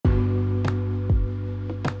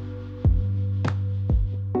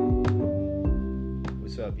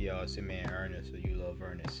up, y'all? It's your man Ernest, or you love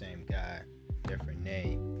Ernest, same guy, different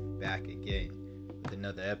name, back again with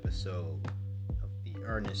another episode of the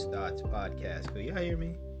Ernest Thoughts Podcast. Could y'all hear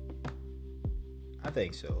me? I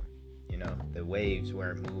think so. You know, the waves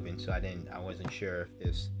weren't moving, so I wasn't sure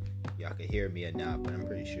if y'all could hear me or not, but I'm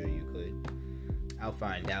pretty sure you could. I'll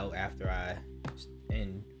find out after I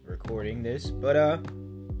end recording this. But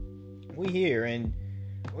we here, and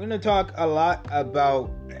we're gonna talk a lot about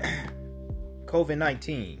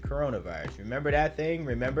COVID-19, coronavirus. Remember that thing?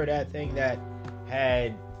 Remember that thing that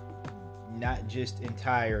had not just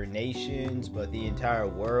entire nations, but the entire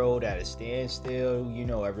world at a standstill? You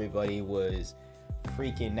know, everybody was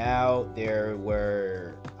freaking out. There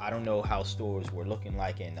were, I don't know how stores were looking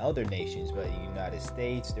like in other nations, but in the United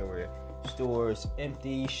States, there were stores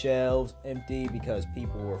empty, shelves empty, because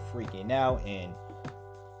people were freaking out and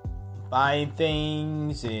buying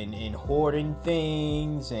things and hoarding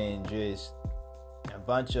things, and just a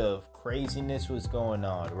bunch of craziness was going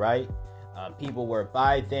on, right? People were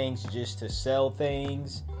buying things just to sell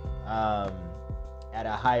things at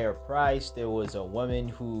a higher price. There was a woman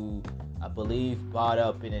who, I believe, bought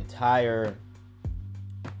up an entire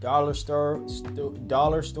dollar store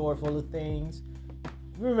full of things.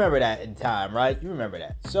 You remember that in time, right? You remember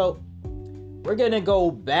that. So we're going to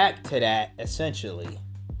go back to that, essentially,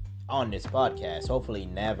 on this podcast. Hopefully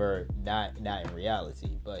not in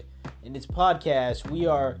reality, but in this podcast we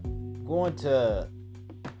are going to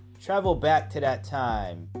travel back to that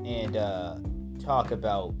time and talk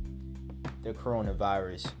about the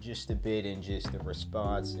coronavirus just a bit, and just the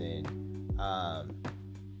response, and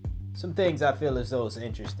some things I feel as though is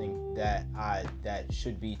interesting that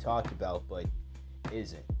should be talked about but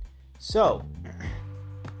isn't. So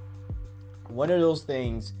one of those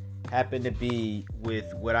things happened to be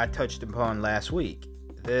with what I touched upon last week,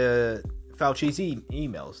 the Fauci's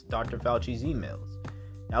emails, Dr. Fauci's emails.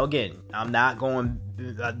 Now again,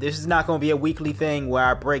 this is not going to be a weekly thing where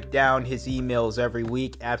I break down his emails every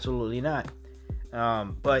week, absolutely not.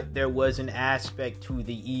 But there was an aspect to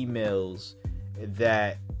the emails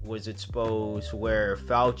that was exposed where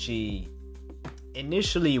Fauci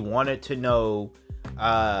initially wanted to know,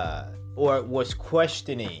 or was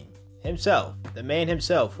questioning himself, the man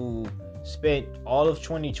himself, who spent all of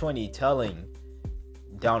 2020 telling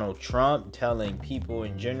Donald Trump, telling people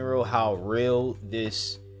in general how real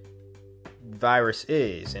this virus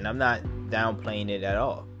is. And I'm not downplaying it at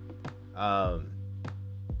all. I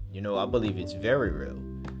believe it's very real.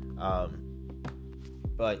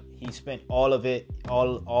 But he spent all of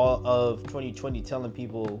 2020 telling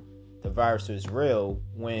people the virus was real,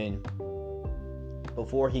 when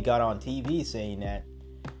before he got on TV saying that,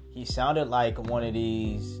 he sounded like one of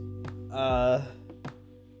these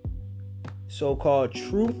so-called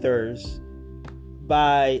truthers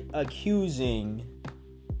by accusing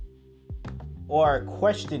or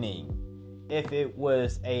questioning if it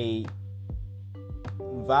was a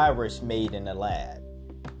virus made in a lab.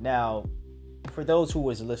 Now, for those who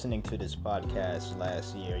was listening to this podcast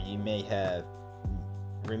last year, you may have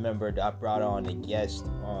remembered I brought on a guest,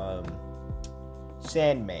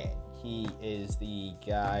 Sandman. He is the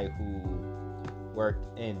guy who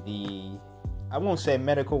worked in the, I won't say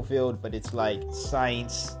medical field, but it's like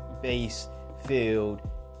science-based field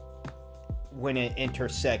when it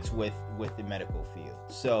intersects with the medical field.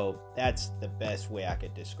 So that's the best way I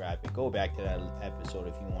could describe it. Go back to that episode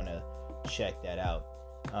if you want to check that out.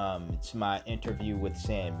 It's my interview with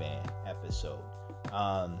Sandman episode.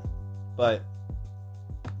 But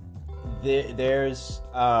there's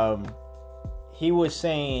he was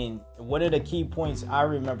saying, one of the key points I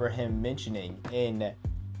remember him mentioning in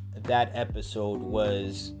that episode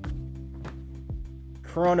was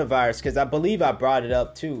coronavirus, because I believe I brought it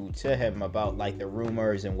up to him about like the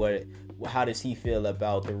rumors and how does he feel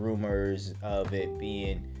about the rumors of it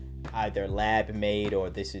being either lab made or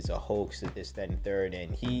this is a hoax, of this, that, and third.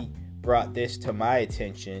 And he brought this to my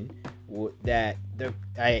attention, that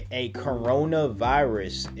a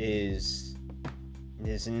coronavirus is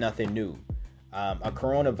nothing new. A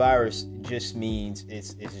coronavirus just means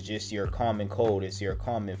it's just your common cold, it's your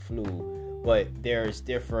common flu, but there's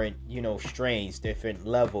different, strains, different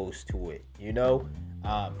levels to it,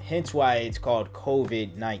 hence why it's called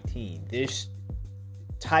COVID-19. This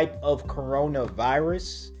type of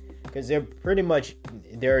coronavirus, because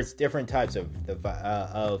there's different types of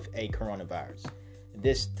a coronavirus.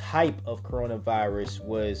 This type of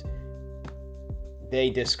coronavirus they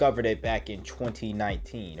discovered it back in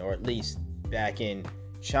 2019, or at least back in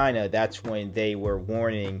China. That's when they were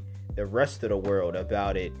warning the rest of the world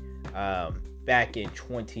about it, back in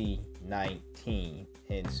 2019.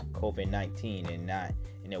 hence COVID-19, and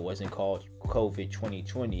it wasn't called COVID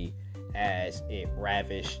 2020 as it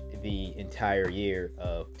ravished the entire year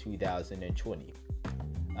of 2020,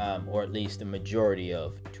 or at least the majority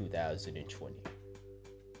of 2020.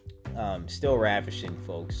 Still ravishing,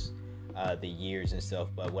 folks, the years and stuff.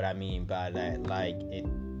 But what I mean by that, like it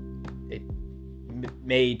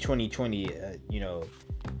made 2020,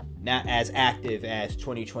 not as active as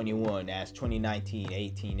 2021, as 2019,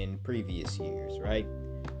 18, and previous years, right?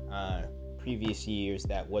 Previous years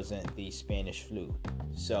that wasn't the Spanish flu.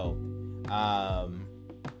 So,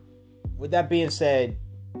 with that being said,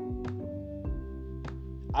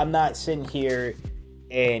 I'm not sitting here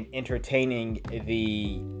and entertaining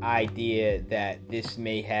the idea that this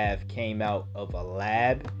may have came out of a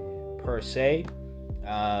lab per se.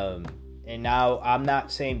 And now I'm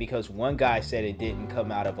not saying because one guy said it didn't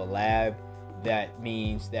come out of a lab, that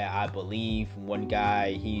means that I believe one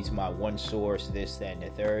guy, he's my one source, this, that, and the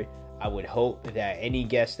third. I would hope that any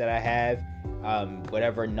guest that I have,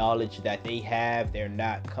 whatever knowledge that they have, they're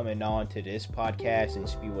not coming on to this podcast and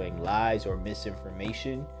spewing lies or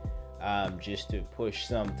misinformation, just to push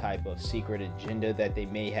some type of secret agenda that they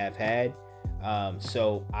may have had.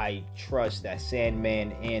 So I trust that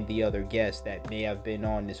Sandman and the other guests that may have been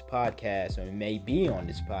on this podcast or may be on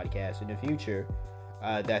this podcast in the future,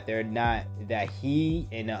 that they're not, that he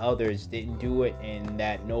and the others didn't do it, and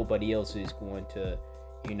that nobody else is going to,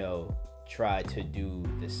 try to do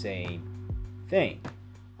the same thing.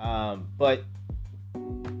 But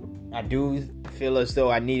I do feel as though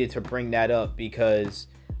I needed to bring that up because,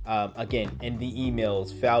 again, in the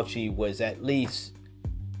emails, Fauci was at least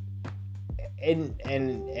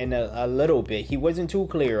in a little bit, he wasn't too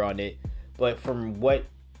clear on it, but from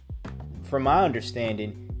my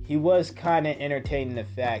understanding, he was kind of entertaining the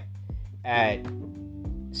fact at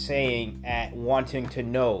wanting to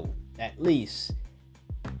know, at least,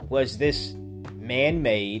 was this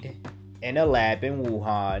man-made in a lab in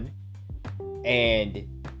Wuhan?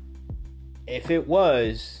 And if it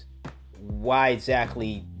was, why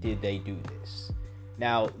exactly did they do this?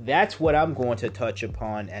 Now, that's what I'm going to touch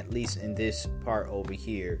upon, at least in this part over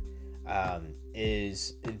here,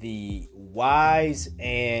 is the whys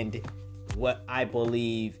and what I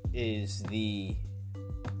believe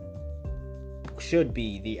should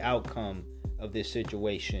be the outcome of this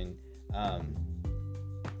situation.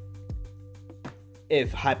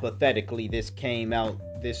 If hypothetically this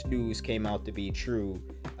news came out to be true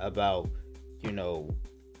about,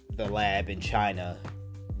 the lab in China,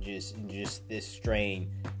 just this strain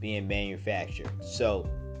being manufactured. So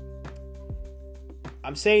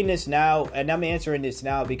I'm saying this now, and I'm answering this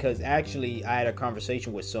now because actually I had a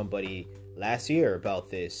conversation with somebody last year about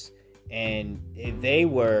this, and they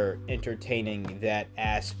were entertaining that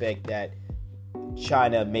aspect that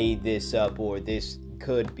China made this up, or this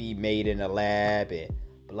could be made in a lab, and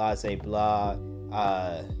blah, blah, blah.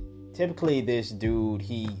 Typically this dude,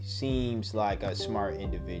 he seems like a smart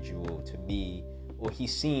individual to me, or he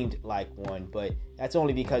seemed like one, but that's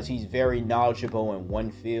only because he's very knowledgeable in one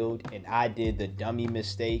field, and I did the dummy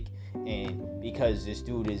mistake. And because this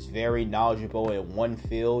dude is very knowledgeable in one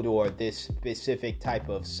field or this specific type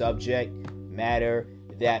of subject matter,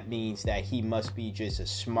 that means that he must be just a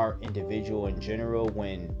smart individual in general,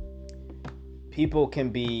 when people can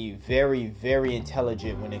be very, very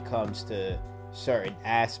intelligent when it comes to certain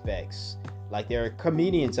aspects. Like, there are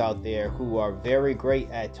comedians out there who are very great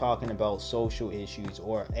at talking about social issues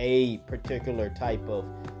or a particular type of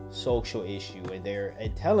social issue, and they're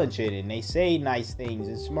intelligent and they say nice things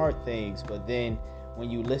and smart things, but then when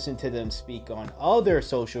you listen to them speak on other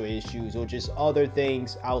social issues or just other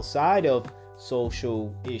things outside of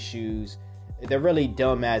social issues, they're really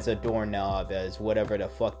dumb as a doorknob, as whatever the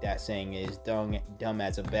fuck that saying is, dumb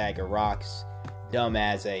as a bag of rocks, dumb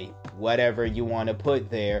as a whatever you want to put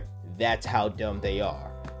there. That's how dumb they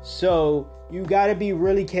are. So you got to be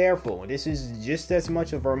really careful. This is just as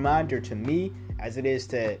much of a reminder to me as it is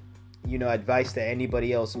to, advice to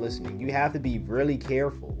anybody else listening. You have to be really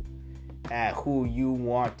careful at who you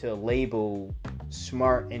want to label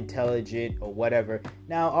smart, intelligent, or whatever.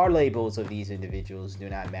 Now, our labels of these individuals do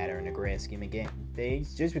not matter in the grand scheme of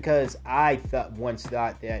things. Just because I once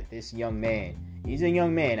thought that this young man, he's a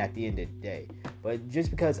young man at the end of the day, but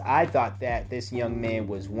just because I thought that this young man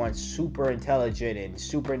was once super intelligent and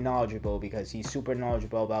super knowledgeable, because he's super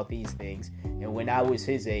knowledgeable about these things, and when I was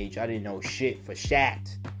his age, I didn't know shit for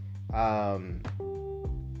shat. That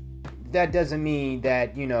doesn't mean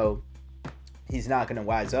that, he's not going to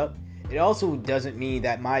wise up. It also doesn't mean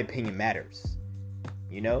that my opinion matters.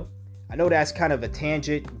 I know that's kind of a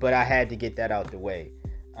tangent, but I had to get that out the way.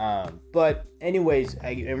 But anyways,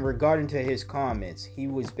 in regarding to his comments, he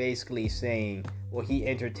was basically saying, well, he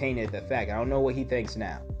entertained the fact. I don't know what he thinks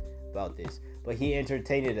now about this, but he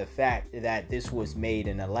entertained the fact that this was made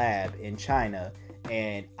in a lab in China,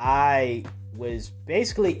 and I was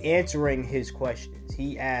basically answering his questions.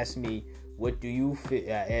 He asked me, what do you feel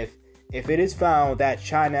if it is found that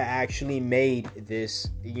China actually made this,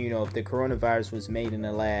 if the coronavirus was made in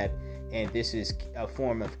a lab and this is a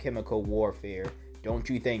form of chemical warfare, don't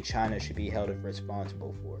you think China should be held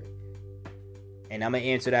responsible for it? And I'm going to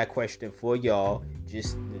answer that question for y'all.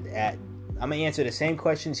 I'm going to answer the same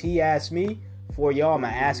questions he asked me for y'all. I'm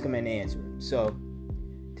going to ask him and answer him. So,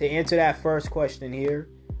 to answer that first question here,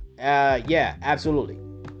 yeah, absolutely.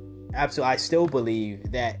 Absolutely. I still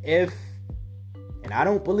believe that if, and I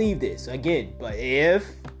don't believe this, again, but if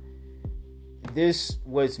this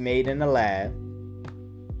was made in a lab,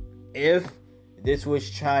 if this was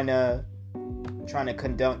China trying to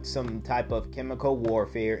conduct some type of chemical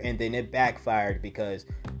warfare and then it backfired because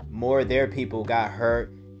more of their people got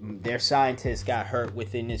hurt, their scientists got hurt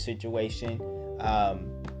within this situation,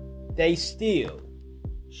 they still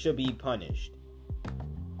should be punished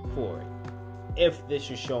for it if this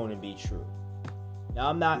is shown to be true. Now,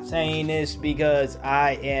 I'm not saying this because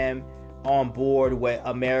I am on board with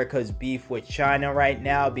America's beef with China right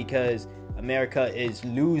now, because America is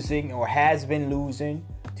losing or has been losing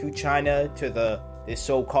to China, to this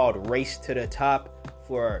so-called race to the top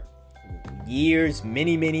for years,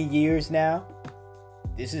 many years now.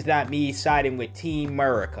 This is not me siding with Team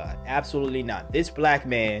America. Absolutely not. This black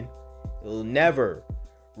man will never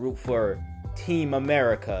root for Team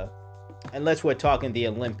America unless we're talking the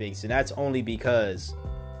Olympics, and that's only because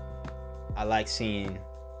I like seeing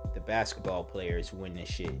the basketball players win this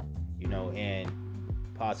shit, and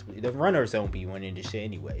possibly the runners don't be winning this shit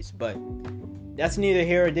anyways, but that's neither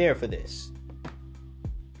here or there for this.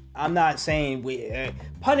 I'm not saying we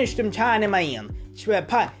punish them China man.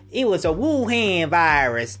 It was a Wuhan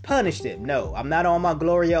virus. Punish them. No, I'm not on my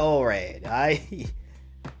Gloria Orad. I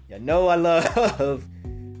love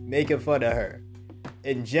making fun of her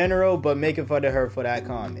in general, but making fun of her for that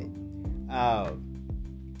comment.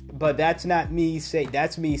 But that's not me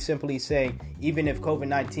that's me simply saying, even if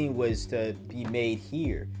COVID-19 was to be made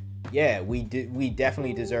here, yeah, we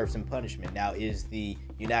definitely deserve some punishment. Now, is the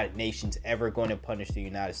United Nations ever going to punish the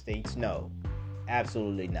United States? No,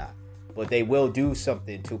 absolutely not. But they will do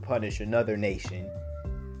something to punish another nation,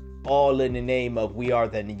 all in the name of we are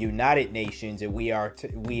the United Nations and we are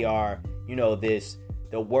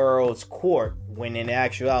the world's court, when in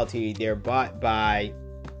actuality they're bought by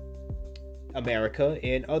America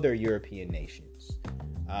and other European nations.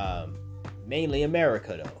 Mainly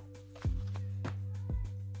America, though.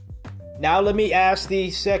 Now let me ask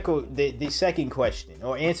the second question,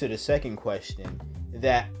 or answer the second question,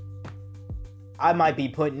 that I might be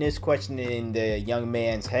putting this question in the young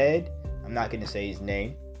man's head. I'm not going to say his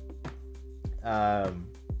name.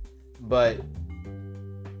 But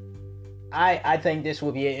I think this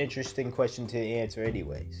will be an interesting question to answer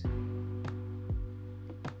anyways.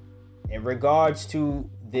 In regards to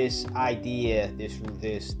this idea,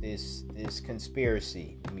 this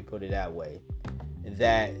conspiracy, let me put it that way,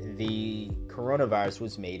 that the coronavirus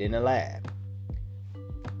was made in a lab.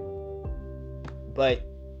 But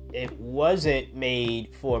it wasn't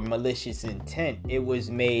made for malicious intent. It was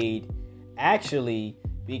made actually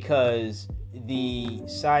because the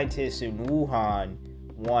scientists in Wuhan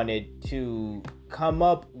wanted to come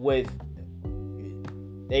up with,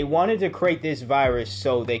 they wanted to create this virus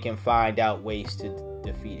so they can find out ways to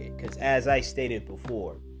defeat it. Because as I stated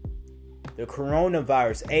before, the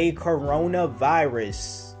coronavirus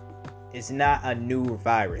is not a new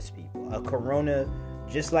virus, people. A corona,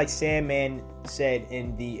 just like Sandman said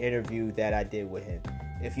in the interview that I did with him,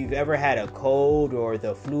 if you've ever had a cold or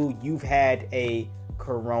the flu, you've had a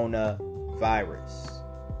coronavirus.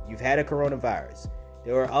 You've had a coronavirus.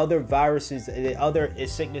 There are other viruses, other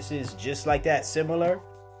sicknesses just like that, similar.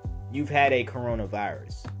 You've had a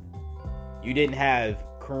coronavirus. You didn't have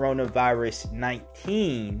coronavirus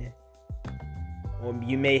 19, or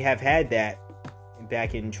you may have had that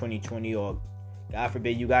back in 2020, or God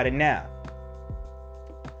forbid you got it now.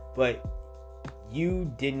 But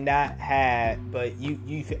you did not have, but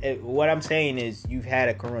what I'm saying is you've had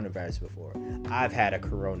a coronavirus before. I've had a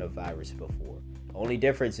coronavirus before. Only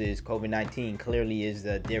difference is COVID-19 clearly is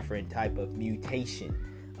a different type of mutation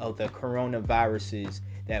of the coronaviruses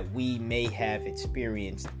that we may have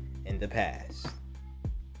experienced in the past.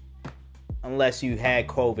 Unless you had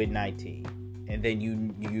COVID-19, and then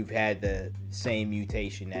you've had the same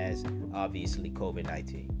mutation as obviously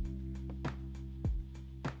COVID-19.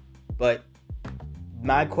 But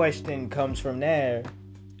my question comes from there.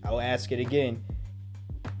 I'll ask it again.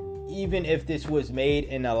 Even if this was made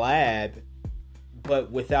in a lab,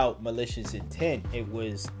 but without malicious intent, it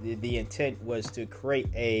was the intent was to create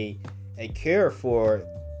a cure for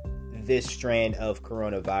this strand of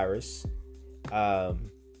coronavirus.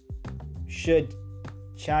 Should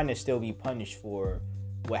China still be punished for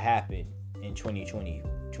what happened in 2020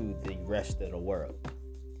 to the rest of the world?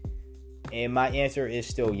 And my answer is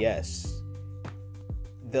still yes.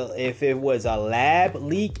 If it was a lab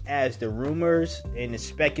leak, as the rumors and the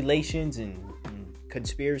speculations and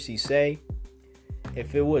conspiracies say,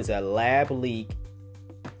 if it was a lab leak,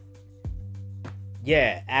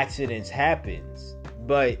 yeah, accidents happens.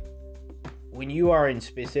 But when you are in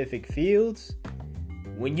specific fields,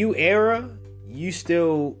 when you err, you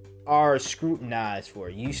still are scrutinized for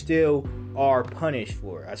it. You still are punished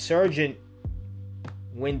for it. A surgeon,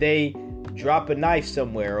 when they drop a knife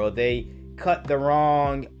somewhere or they cut the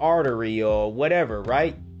wrong artery or whatever,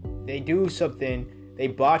 right? They do something, they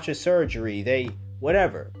botch a surgery, they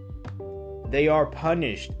whatever. They are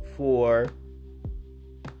punished for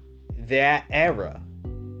that error.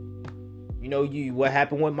 You know, what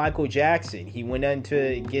happened with Michael Jackson? He went in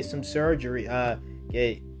to get some surgery,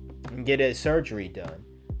 get a surgery done.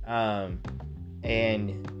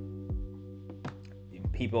 And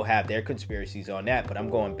people have their conspiracies on that, but I'm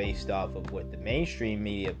going based off of what the mainstream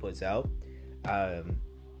media puts out.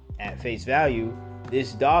 At face value,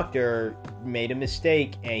 this doctor made a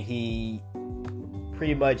mistake and he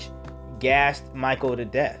pretty much gassed Michael to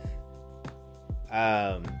death.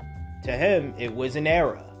 To him, it was an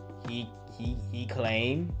error. He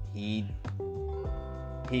claimed he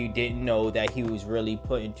didn't know that he was really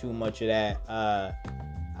putting too much of that.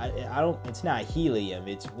 It's not helium.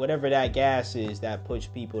 It's whatever that gas is that puts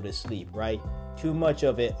people to sleep, right? Too much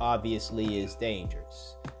of it obviously is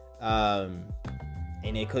dangerous.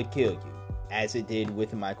 And it could kill you, as it did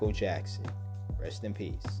with Michael Jackson. Rest in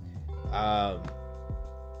peace.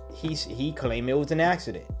 He claimed it was an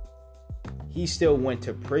accident. He still went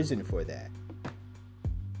to prison for that.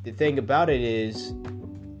 The thing about it is,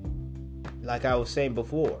 like I was saying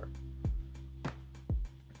before,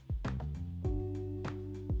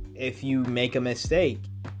 if you make a mistake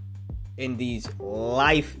in this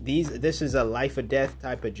is a life or death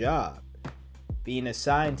type of job. Being a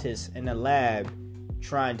scientist in a lab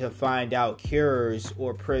trying to find out cures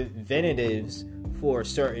or preventatives for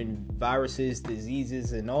certain viruses,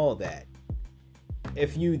 diseases, and all that.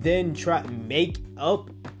 If you then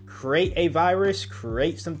create a virus,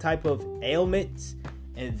 create some type of ailment,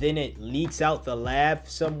 and then it leaks out the lab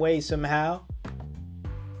some way, somehow,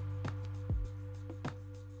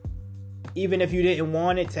 even if you didn't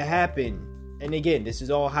want it to happen, and again, this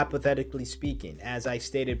is all hypothetically speaking, as I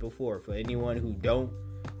stated before, for anyone who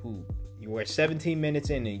we're 17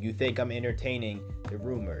 minutes in and you think I'm entertaining the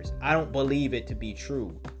rumors. I don't believe it to be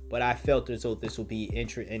true, but I felt as though this will be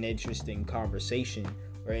an interesting conversation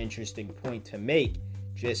or interesting point to make,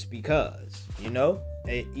 just because,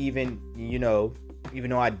 even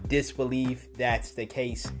though I disbelieve that's the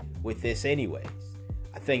case with this anyways.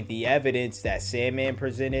 I think the evidence that Sandman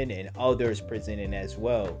presented and others presented as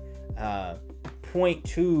well point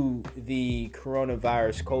to the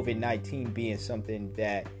coronavirus, COVID-19, being something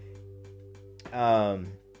that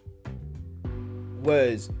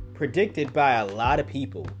was predicted by a lot of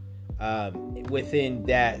people within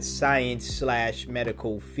that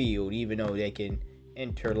science/medical field, even though they can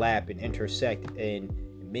interlap and intersect in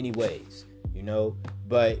many ways,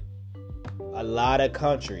 but a lot of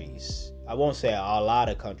countries, I won't say a lot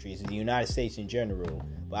of countries, the United States in general,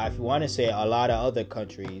 but if you want to say a lot of other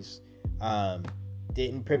countries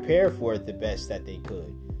didn't prepare for it the best that they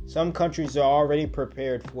could. Some countries are already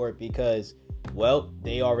prepared for it because, well,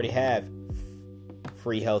 they already have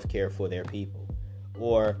free healthcare for their people,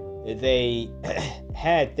 or they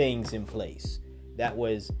had things in place that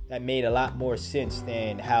made a lot more sense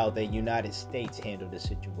than how the United States handled the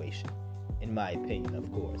situation, in my opinion, of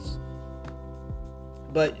course.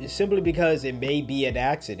 But simply because it may be an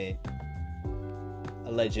accident,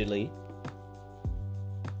 allegedly,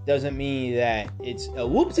 doesn't mean that it's a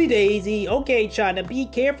whoopsie daisy. Okay, China, be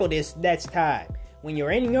careful this next time. When you're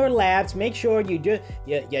in your labs, make sure you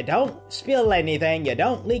don't spill anything, you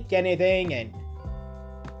don't leak anything, and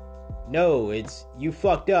no, it's you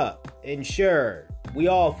fucked up. And sure, we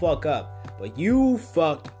all fuck up, but you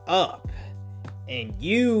fucked up. And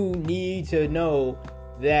you need to know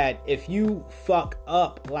that if you fuck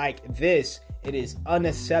up like this, it is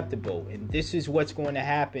unacceptable. And this is what's going to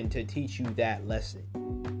happen to teach you that lesson.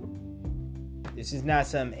 This is not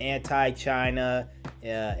some anti-China,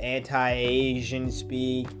 anti-Asian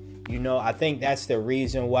speak. You know, I think that's the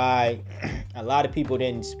reason why a lot of people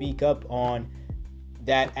didn't speak up on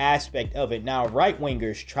that aspect of it. Now,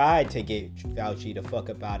 right-wingers tried to get Fauci the fuck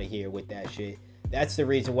up out of here with that shit. That's the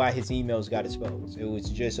reason why his emails got exposed. It was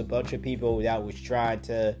just a bunch of people that was trying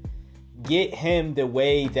to get him the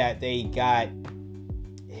way that they got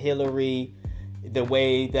Hillary, the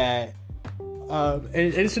way that and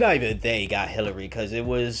it's not even they got Hillary, because it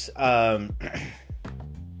was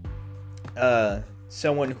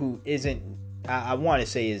someone who isn't, I want to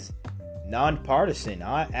say is nonpartisan,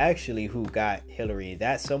 actually, who got Hillary.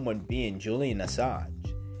 That's someone being Julian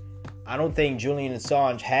Assange. I don't think Julian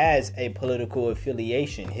Assange has a political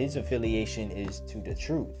affiliation. His affiliation is to the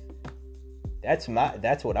truth. That's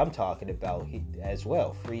what I'm talking about as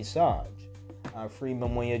well. Free Assange, free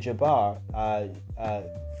Mumia Jabbar,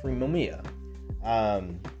 free Mumia.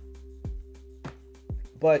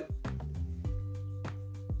 But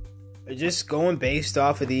just going based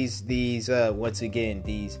off of these once again,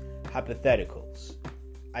 these hypotheticals,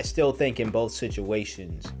 I still think in both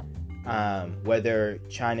situations, whether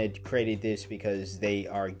China created this because they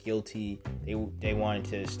are guilty, they wanted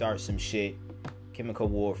to start some shit, chemical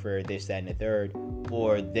warfare, this, that, and the third,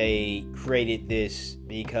 or they created this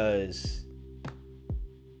because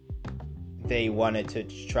they wanted to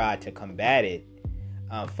try to combat it,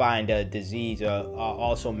 find a disease, or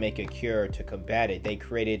also make a cure to combat it. They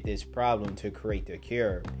created this problem to create the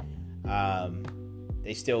cure.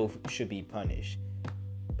 They still should be punished.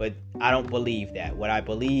 But I don't believe that. What I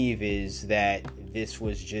believe is that this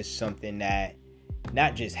was just something that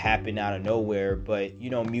not just happened out of nowhere, but, you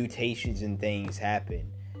know, mutations and things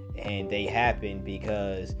happen. And they happen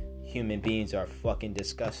because human beings are fucking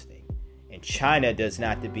disgusting. And China does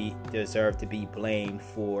not deserve to be blamed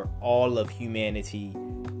for all of humanity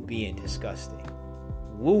being disgusting.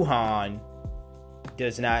 Wuhan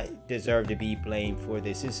does not deserve to be blamed for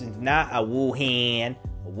this. This is not a Wuhan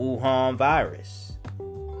virus.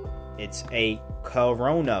 It's a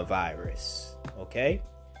coronavirus, okay?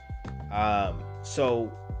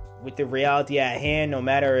 So, with the reality at hand, no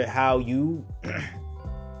matter how you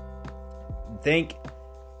think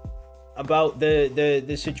about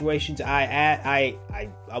the situations, I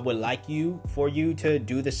would like for you to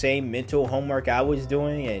do the same mental homework I was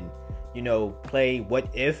doing, and, you know, play what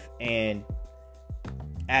if and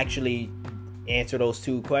actually answer those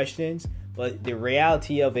two questions. But the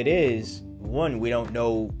reality of it is, one, we don't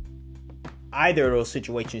know either of those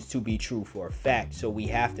situations to be true for a fact, so we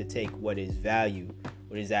have to take what is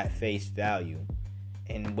at face value.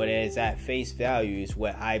 And what is at face value is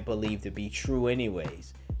what I believe to be true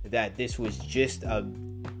anyways, that this was just a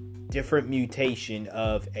different mutation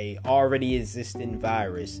of a already existing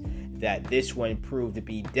virus, that this one proved to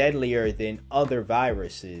be deadlier than other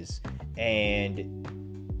viruses, and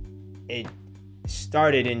it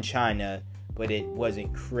started in China, but it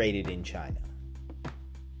wasn't created in China.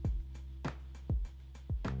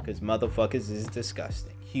 Because motherfuckers is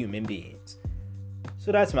disgusting. Human beings.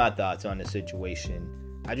 So that's my thoughts on the situation.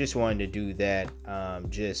 I just wanted to do that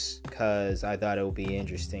just because I thought it would be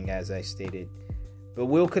interesting, as I stated. But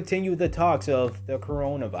we'll continue the talks of the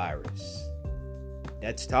coronavirus.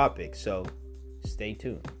 That's topic, so stay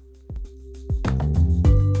tuned.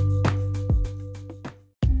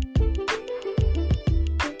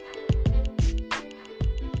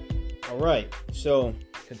 Alright, so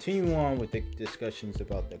continue on with the discussions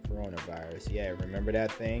about the coronavirus. Yeah, remember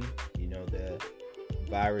that thing? You know, the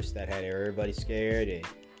virus that had everybody scared and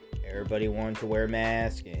everybody wanted to wear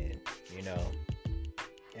masks, and, you know,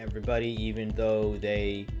 everybody, even though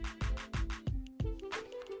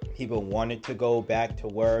people wanted to go back to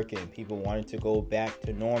work and people wanted to go back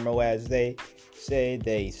to normal, as they said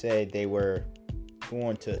they were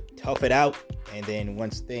going to tough it out. And then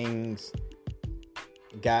once things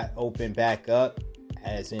got opened back up,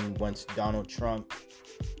 as in once Donald Trump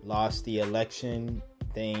lost the election,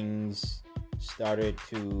 things started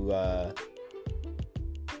to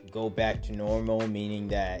go back to normal, meaning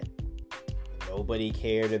that nobody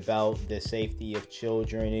cared about the safety of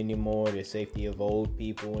children anymore, the safety of old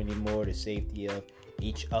people anymore, the safety of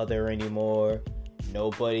each other anymore.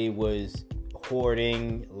 Nobody was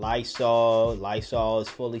hoarding Lysol. Lysol is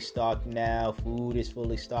fully stocked now. Food is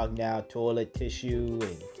fully stocked now. Toilet tissue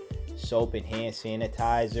and soap and hand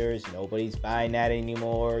sanitizers. Nobody's buying that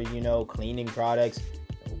anymore. You know, cleaning products.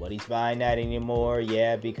 Nobody's buying that anymore.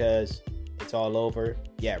 Yeah, because it's all over.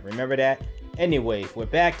 Yeah, remember that? Anyways, we're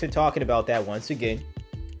back to talking about that once again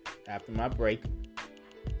after my break.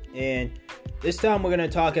 And this time we're going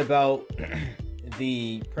to talk about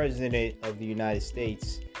the President of the United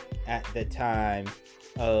States at the time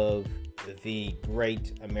of the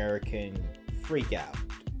Great American Freakout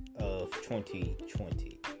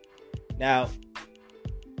 2020. Now,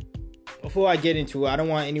 before I get into it, I don't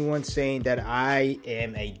want anyone saying that I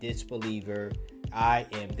am a disbeliever. I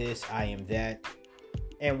am this, I am that.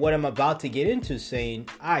 And what I'm about to get into saying,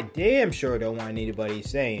 I damn sure don't want anybody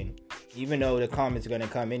saying, even though the comments are going to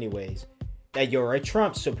come anyways, that you're a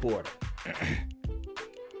Trump supporter.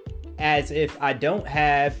 As if I don't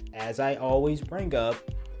have, as I always bring up,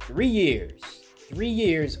 3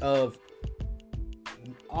 years of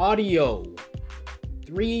audio,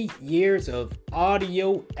 3 years of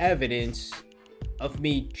audio evidence of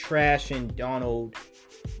me trashing Donald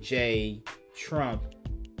J. Trump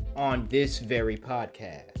on this very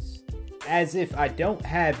podcast. As if I don't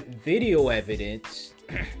have video evidence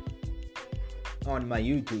on my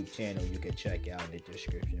YouTube channel, you can check out in the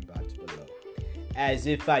description box below. As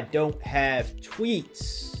if I don't have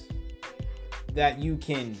tweets that you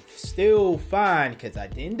can still find, because I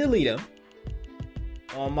didn't delete them,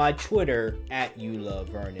 on my Twitter at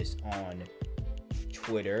YouLoveErnest on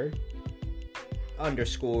Twitter.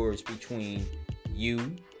 Underscores between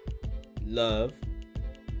you, love,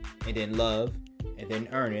 and then love, and then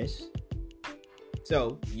Ernest.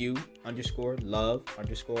 So, you underscore love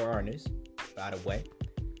underscore Ernest, by the way.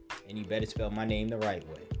 And you better spell my name the right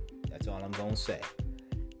way. That's all I'm going to say.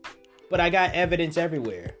 But I got evidence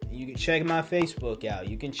everywhere. You can check my Facebook out.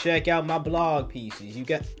 You can check out my blog pieces.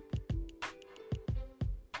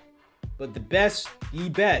 But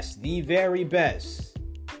the very best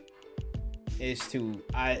is to,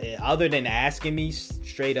 other than asking me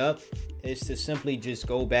straight up, is to simply just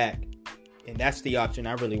go back. And that's the option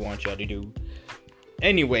I really want y'all to do.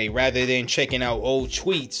 Anyway, rather than checking out old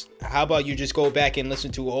tweets, how about you just go back and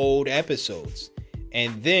listen to old episodes?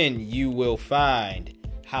 And then you will find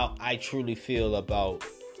how I truly feel about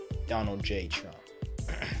Donald J. Trump.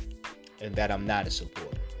 And that I'm not a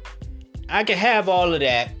supporter. I can have all of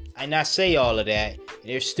that, and I say all of that,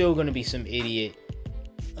 there's still going to be some idiot.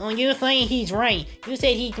 Oh, you're saying he's right. You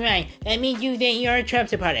said he's right. That means you're a Trump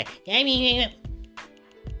supporter. I mean,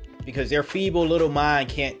 because their feeble little mind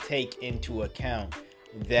can't take into account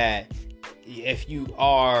that if you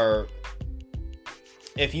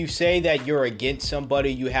say that you're against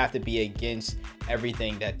somebody, you have to be against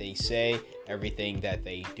everything that they say, everything that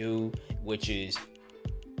they do, which is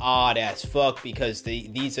odd as fuck, because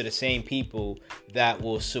these are the same people that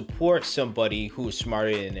will support somebody who is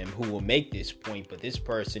smarter than them, who will make this point, but this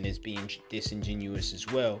person is being disingenuous as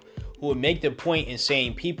well, who will make the point in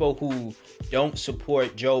saying people who don't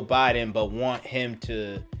support Joe Biden but want him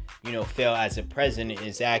to, fail as a president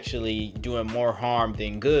is actually doing more harm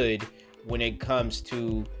than good when it comes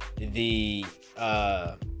to the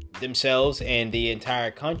themselves and the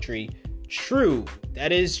entire country. True,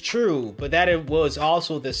 that is true, but that was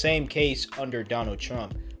also the same case under Donald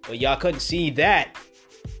Trump. But y'all couldn't see that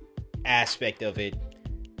aspect of it,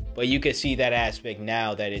 but you can see that aspect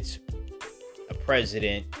now that it's a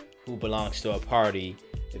president who belongs to a party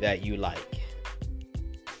that you like.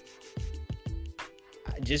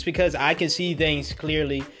 Just because I can see things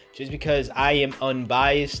clearly, just because I am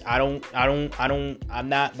unbiased, I'm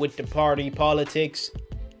not with the party politics,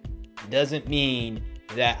 doesn't mean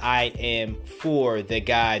that I am for the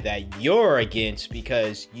guy that you're against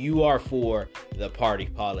because you are for the party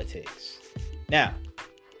politics. Now,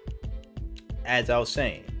 as I was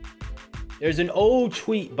saying, there's an old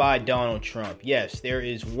tweet by Donald Trump. Yes, there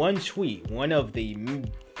is one tweet, one of the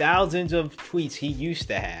thousands of tweets he used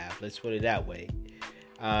to have, let's put it that way,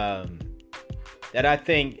 that I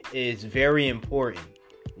think is very important.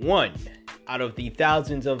 One out of the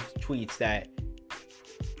thousands of tweets that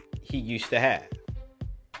he used to have.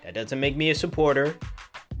 That doesn't make me a supporter.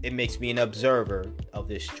 It makes me an observer of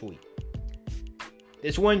this tweet.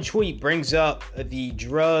 This one tweet brings up the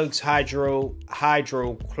drugs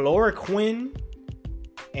hydrochloroquine.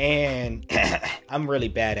 And I'm really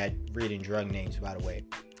bad at reading drug names, by the way.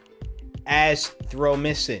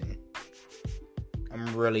 Azithromycin.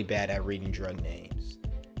 I'm really bad at reading drug names.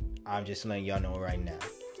 I'm just letting y'all know right now.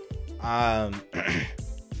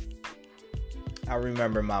 I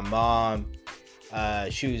remember my mom,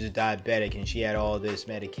 she was a diabetic and she had all this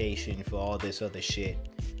medication for all this other shit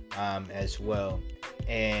as well.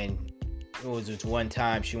 And it was this one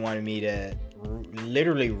time she wanted me to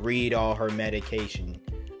literally read all her medication,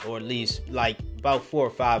 or at least like about 4 or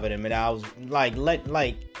 5 of them. And I was like,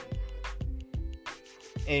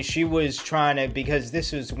 and she was trying to, because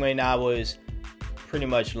this was when I was pretty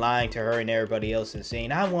much lying to her and everybody else and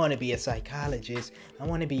saying, I want to be a psychologist. I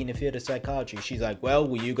want to be in the field of psychology. She's like,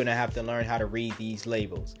 well, you're going to have to learn how to read these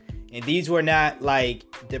labels. And these were not like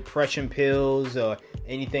depression pills or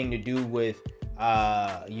anything to do with,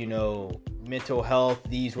 mental health.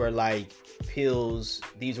 These were like pills.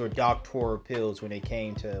 These were doctoral pills when it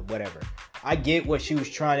came to whatever. I get what she was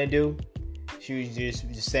trying to do. She was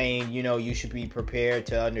just saying, you should be prepared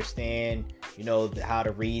to understand, how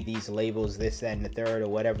to read these labels, this, that, and the third, or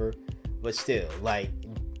whatever. But still, like,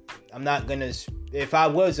 I'm not gonna. If I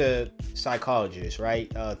was a psychologist,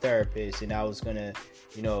 right, a therapist, and I was gonna,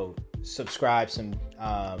 subscribe some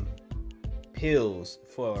pills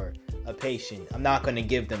for a patient, I'm not gonna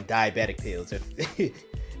give them diabetic pills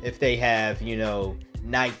if they have,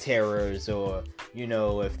 night terrors, or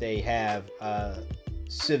if they have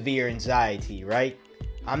severe anxiety, right?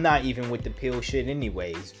 I'm not even with the pill shit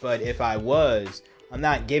anyways. But if I was, I'm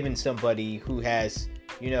not giving somebody who has,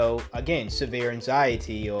 again, severe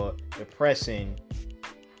anxiety or depression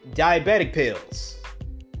diabetic pills.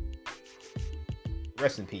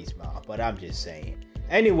 Rest in peace, Ma. But I'm just saying.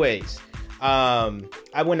 Anyways,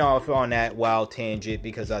 I went off on that wild tangent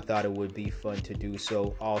because I thought it would be fun to do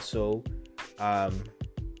so. Also,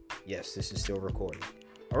 yes, this is still recording.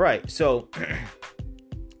 All right, so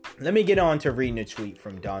let me get on to reading a tweet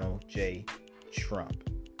from Donald J. Trump.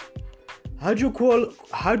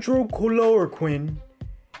 Hydrochloroquine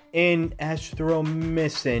and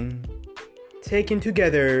azithromycin taken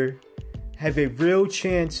together have a real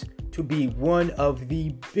chance to be one of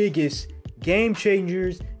the biggest game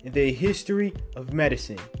changers in the history of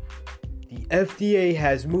medicine. The FDA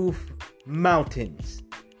has moved mountains.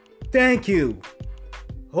 Thank you.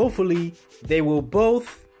 Hopefully, they will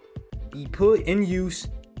both be put in use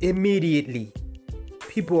immediately.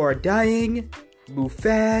 People are dying. Move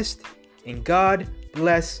fast. And God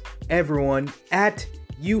bless everyone at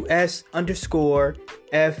US_FDA.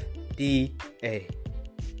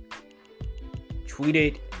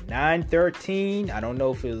 Tweeted 9:13. I don't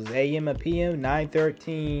know if it was AM or PM.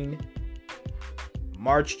 9:13.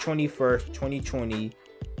 March 21st, 2020.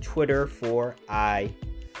 Twitter for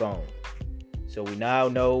iPhone. So we now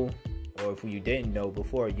know, or if you didn't know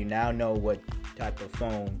before, you now know what type of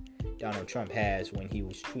phone Donald Trump has when he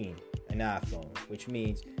was tweeting. An iPhone. Which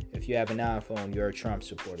means if you have an iPhone, you're a Trump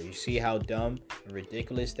supporter. You see how dumb and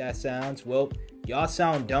ridiculous that sounds? Well, y'all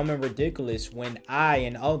sound dumb and ridiculous when I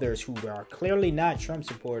and others who are clearly not Trump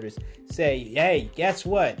supporters say, hey, guess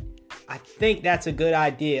what? I think that's a good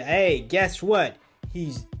idea. Hey, guess what?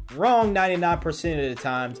 He's wrong 99% of the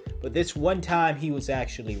times, but this one time he was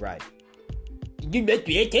actually right.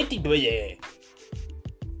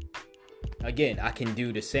 Again, I can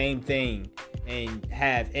do the same thing and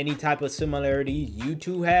have any type of similarities you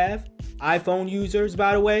two have. iPhone users,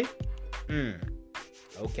 by the way.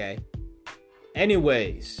 Okay.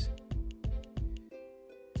 Anyways,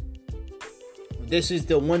 this is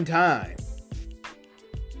the one time.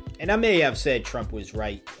 And I may have said Trump was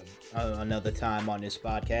right another time on this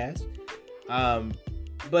podcast.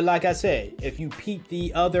 But like I said, if you peep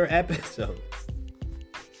the other episodes,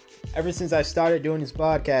 ever since I started doing this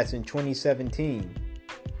podcast in 2017,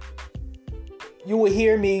 you will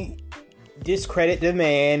hear me discredit the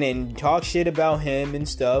man and talk shit about him and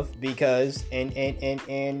stuff because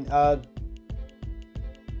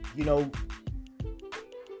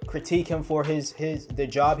critique him for the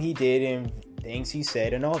job he did and things he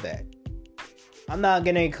said and all that. I'm not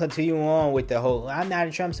gonna continue on with the whole I'm not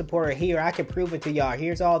a Trump supporter here, I can prove it to y'all,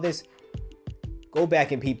 here's all this. Go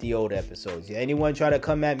back and peep the old episodes. Anyone try to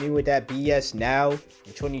come at me with that BS now in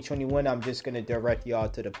 2021, I'm just gonna direct y'all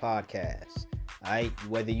to the podcast. Alright,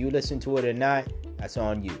 whether you listen to it or not, that's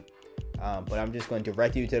on you. But I'm just going to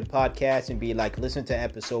direct you to the podcast and be like, listen to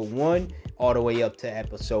episode 1 all the way up to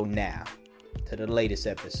episode now, to the latest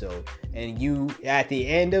episode. And you, at the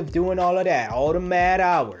end of doing all of that, all the mad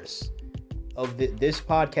hours of this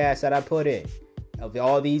podcast that I put in, of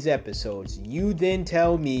all these episodes, you then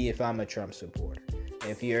tell me if I'm a Trump supporter. And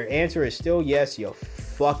if your answer is still yes, you're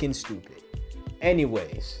fucking stupid.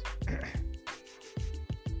 Anyways.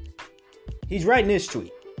 He's right in this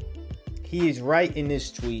tweet. He is right in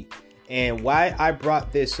this tweet. And why I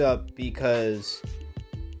brought this up, because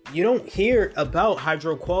you don't hear about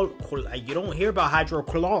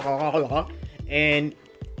hydrochloroquine and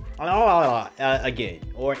again,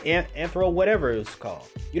 or anthro, whatever it's called.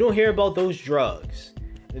 You don't hear about those drugs.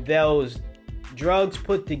 Those drugs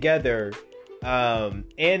put together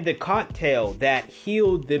and the cocktail that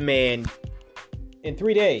healed the man in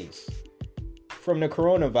 3 days from the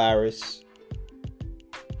coronavirus.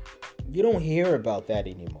 You don't hear about that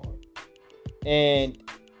anymore. And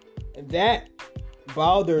that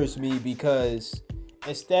bothers me because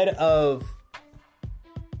instead of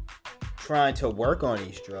trying to work on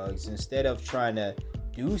these drugs, instead of trying to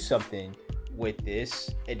do something with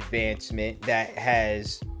this advancement that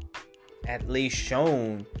has at least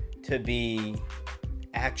shown to be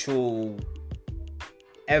actual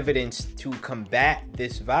evidence to combat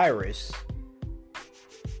this virus,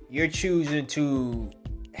 you're choosing to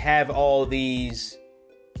have all these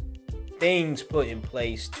things put in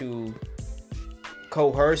place to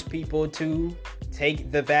coerce people to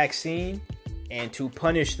take the vaccine and to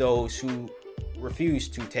punish those who refuse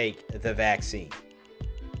to take the vaccine.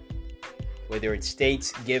 Whether it's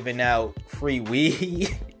states giving out free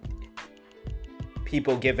weed,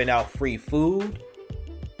 people giving out free food,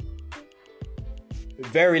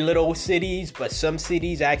 very little cities, but some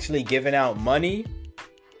cities actually giving out money.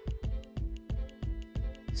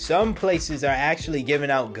 Some places are actually giving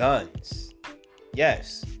out guns.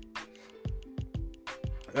 Yes.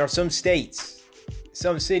 There are some states,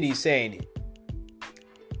 some cities saying it.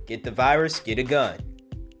 Get the virus, get a gun.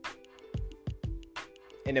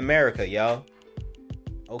 In America, y'all.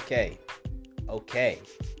 Okay.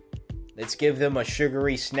 Let's give them a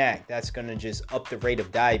sugary snack that's going to just up the rate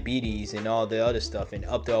of diabetes and all the other stuff and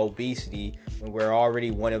up the obesity when we're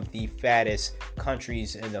already one of the fattest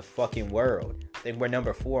countries in the fucking world. I think we're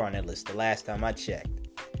number 4 on that list the last time I checked.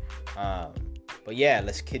 But yeah,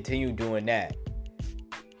 let's continue doing that.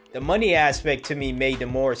 The money aspect to me made the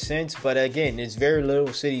more sense, but again, there's very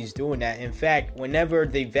little cities doing that. In fact, whenever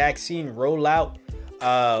the vaccine rollout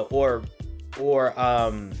or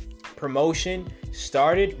promotion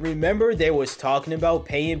started, remember they was talking about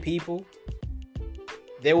paying people?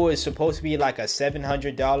 There was supposed to be like a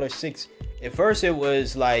 $700 at first it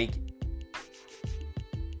was like,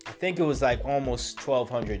 I think it was like almost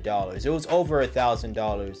 $1,200. It was over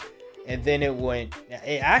 $1,000, and then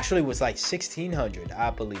it actually was like $1,600, I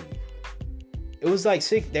believe. It was like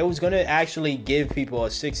they was gonna actually give people a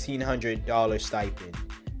 $1,600 stipend.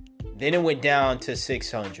 Then it went down to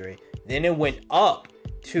 $600. Then it went up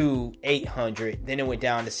to $800. Then it went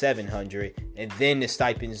down to $700, and then the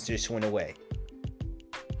stipends just went away.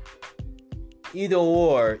 Either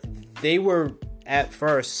or, they were at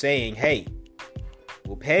first saying, hey,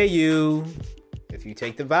 we'll pay you if you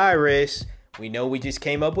take the virus. We know we just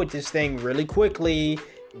came up with this thing really quickly.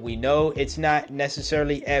 We know it's not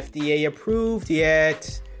necessarily FDA approved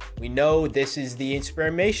yet. We know this is the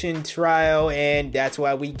experimentation trial, and that's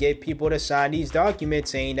why we get people to sign these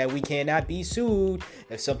documents saying that we cannot be sued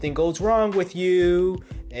if something goes wrong with you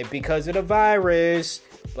and because of the virus.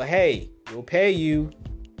 But hey, we'll pay you.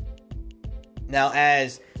 Now,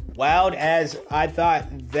 as wild as I thought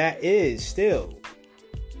that is still,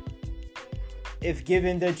 if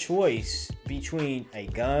given the choice between a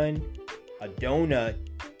gun, a donut,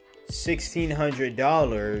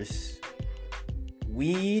 $1,600,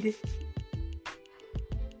 weed,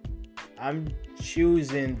 I'm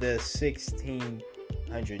choosing the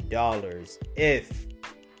 $1,600 if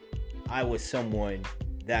I was someone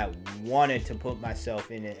that wanted to put myself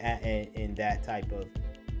in that type of,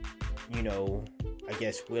 I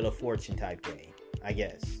guess, Wheel of Fortune type game, I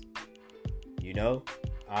guess,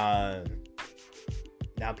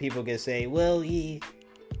 now people can say, well,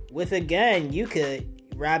 with a gun, you could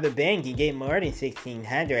rob a bank and get more than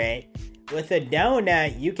 $1,600. With a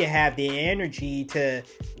donut, you can have the energy to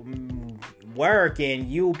work and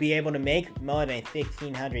you'll be able to make more than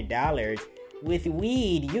 $1,500. With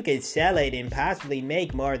weed, you could sell it and possibly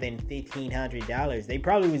make more than $1,500. They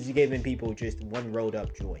probably was giving people just one rolled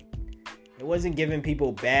up joint. It wasn't giving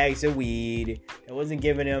people bags of weed. It wasn't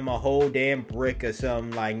giving them a whole damn brick or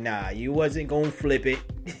something. Like, nah, you wasn't gonna flip it.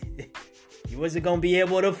 You wasn't gonna be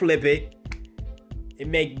able to flip it. It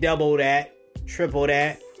make double that, triple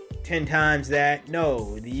that, 10 times that.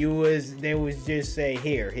 No, they was just say,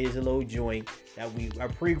 here's a little joint a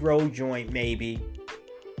pre-rolled joint maybe.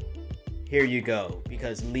 Here you go,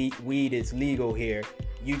 because weed is legal here.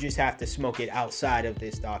 You just have to smoke it outside of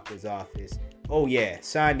this doctor's office. Oh yeah,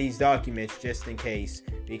 sign these documents just in case,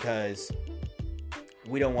 because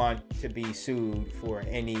we don't want to be sued for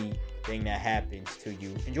anything that happens to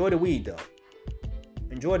you. Enjoy the weed though.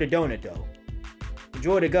 Enjoy the donut though.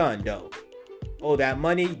 Enjoy the gun though. Oh, that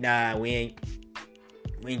money? Nah, we ain't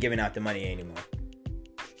giving out the money anymore.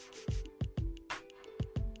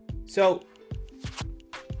 So,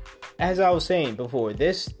 as I was saying before,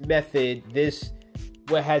 this method,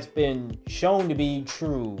 what has been shown to be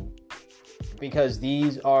true, because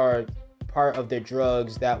these are part of the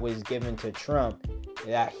drugs that was given to Trump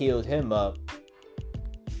that healed him up.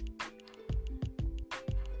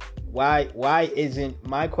 My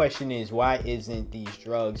question is, why isn't these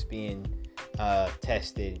drugs being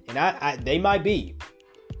tested? And they might be.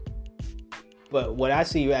 But what I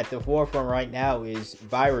see at the forefront right now is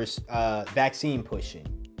vaccine pushing.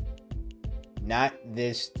 Not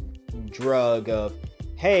this drug of,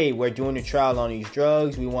 hey, we're doing a trial on these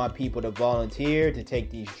drugs. We want people to volunteer to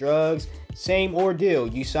take these drugs. Same ordeal.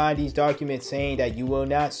 You sign these documents saying that you will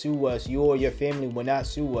not sue us. You or your family will not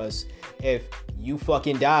sue us if you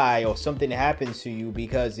fucking die or something happens to you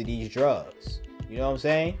because of these drugs. You know what I'm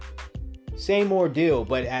saying? Same ordeal,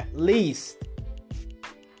 but at least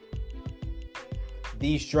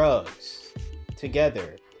these drugs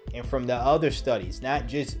together, and from the other studies, not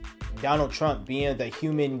just Donald Trump being the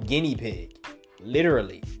human guinea pig,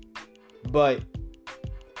 literally, but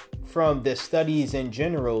from the studies in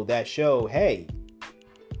general that show, hey,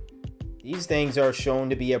 these things are shown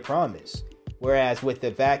to be a promise. Whereas with the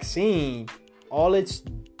vaccine, all it's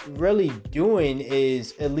really doing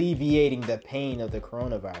is alleviating the pain of the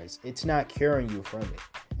coronavirus. It's not curing you from it.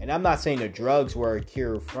 And I'm not saying the drugs were a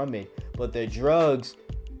cure from it, but the drugs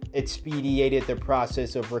expedited the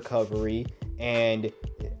process of recovery, and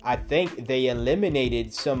I think they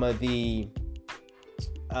eliminated some of the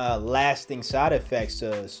lasting side effects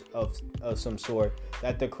of some sort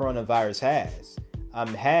that the coronavirus has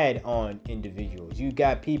had on individuals. You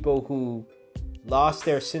got people who lost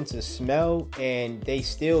their sense of smell and they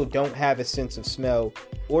still don't have a sense of smell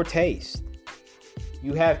or taste.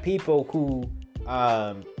 You have people who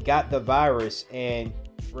got the virus and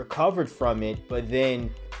recovered from it, but then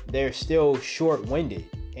they're still short-winded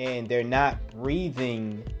and they're not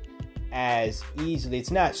breathing as easily.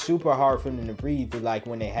 It's not super hard for them to breathe like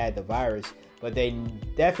when they had the virus, but they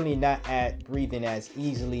definitely not breathing as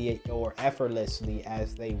easily or effortlessly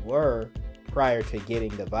as they were prior to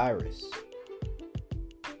getting the virus.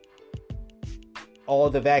 All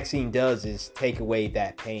the vaccine does is take away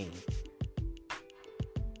that pain.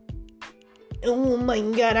 Oh my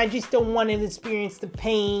God, I just don't want to experience the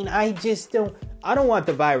pain. I don't want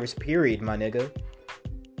the virus, period, my nigga.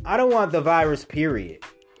 I don't want the virus, period.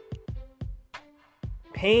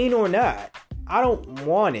 Pain or not, I don't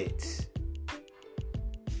want it.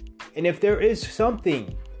 And if there is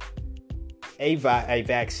something, a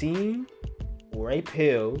vaccine or a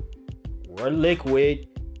pill or a liquid,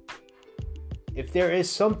 if there is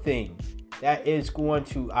something that is going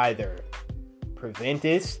to either prevent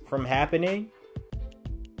this from happening,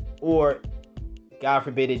 or God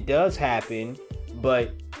forbid it does happen,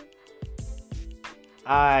 but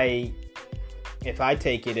if I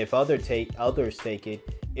take it, if others take it,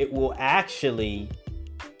 it will actually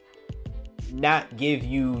not give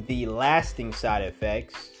you the lasting side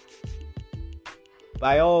effects.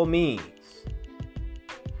 By all means,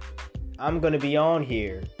 I'm going to be on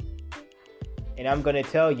here and I'm going to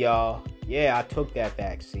tell y'all, yeah, I took that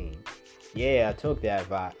vaccine. Yeah, I took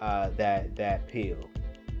that pill.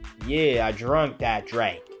 Yeah, I drank that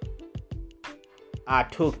drink. I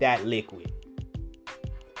took that liquid.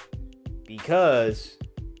 Because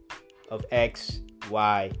of X,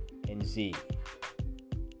 Y, and Z.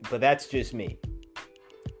 But that's just me.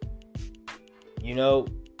 You know,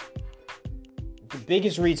 the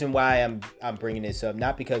biggest reason why I'm bringing this up,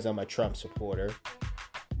 not because I'm a Trump supporter.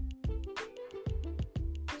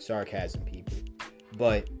 Sarcasm, people.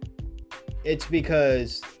 But it's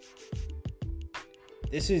because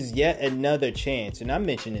this is yet another chance, and I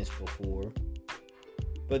mentioned this before,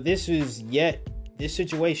 but this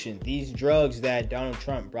situation, these drugs that Donald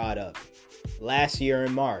Trump brought up last year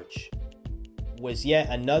in March, was yet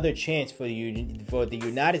another chance for the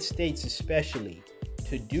United States especially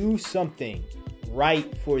to do something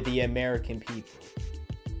right for the American people.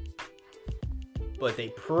 But they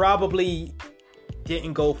probably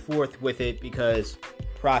didn't go forth with it because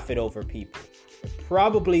profit over people.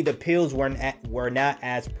 Probably the pills were not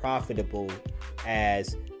as profitable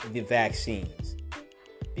as the vaccines,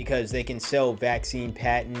 because they can sell vaccine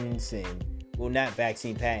patents and, well, not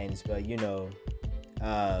vaccine patents, but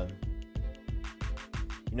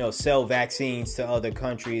sell vaccines to other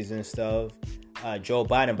countries and stuff. Joe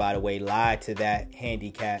Biden, by the way, lied to that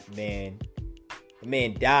handicapped man. The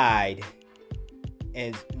man died,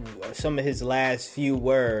 and some of his last few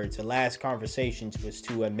words, the last conversations, was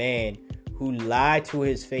to a man who lied to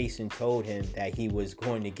his face and told him that he was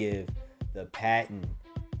going to give the patent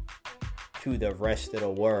to the rest of the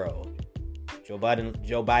world. Joe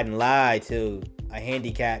Biden lied to a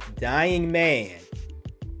handicapped, dying man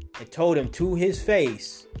and told him to his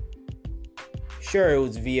face, sure, it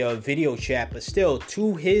was via video chat, but still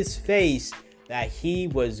to his face, that he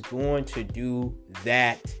was going to do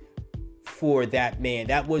that for that man.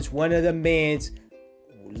 That was one of the man's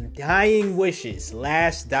dying wishes,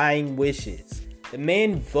 last dying wishes. The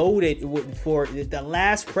man voted for, the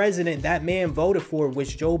last president that man voted for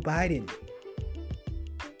was Joe Biden.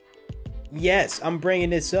 Yes, I'm bringing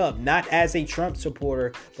this up not as a Trump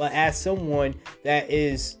supporter, but as someone that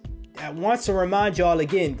I want to remind y'all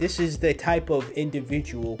again, this is the type of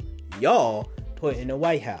individual y'all put in the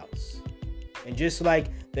White House. And just like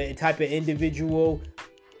the type of individual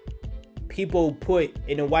people put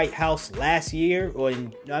in the White House last year,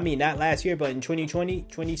 not last year, but in 2020,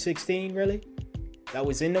 2016, really, that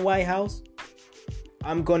was in the White House,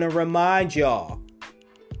 I'm going to remind y'all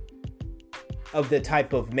of the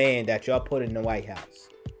type of man that y'all put in the White House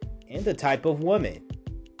and the type of woman.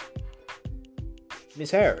 Miss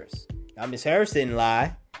Harris. Now, Miss Harris didn't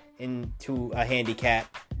lie into a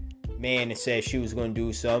handicapped man and said she was going to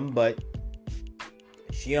do something, but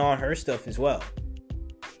she on her stuff as well.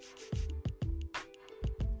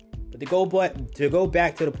 But to go back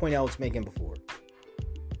to the point I was making before,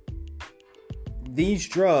 these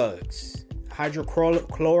drugs,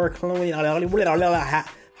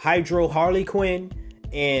 hydroharlequin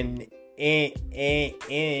and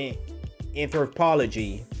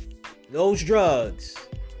anthropology, those drugs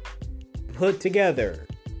put together,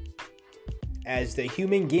 as the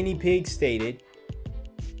human guinea pig stated,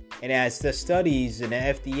 and as the studies and the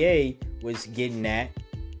FDA was getting at,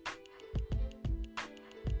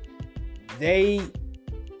 they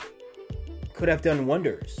could have done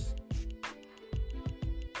wonders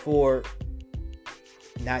for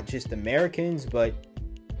not just Americans, but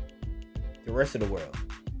the rest of the world.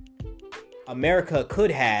 America could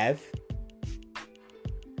have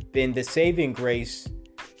been the saving grace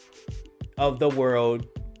of the world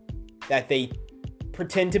that they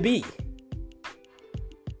pretend to be.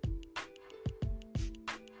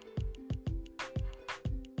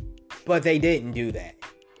 But they didn't do that.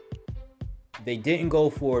 They didn't go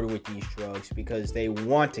forward with these drugs because they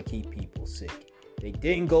want to keep people sick. They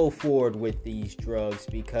didn't go forward with these drugs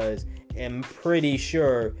because I'm pretty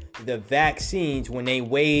sure the vaccines, when they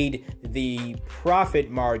weighed the profit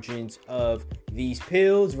margins of these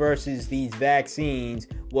pills versus these vaccines,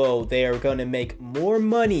 well, they are going to make more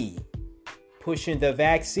money pushing the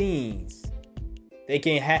vaccines. They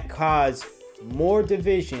can cause more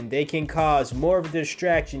division. They can cause more of a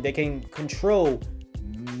distraction. They can control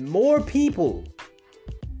more people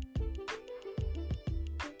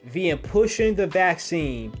via pushing the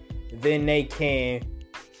vaccine than they can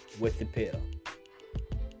with the pill,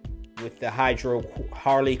 with the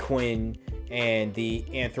hydroharlequin and the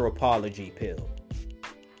anthropology pill,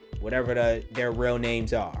 whatever their real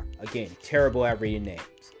names are. Again, terrible at reading names.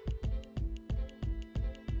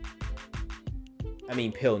 I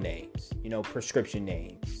mean pill names, prescription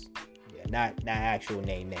names. Yeah, not actual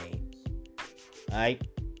names. All right?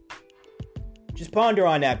 Just ponder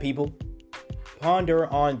on that, people. Ponder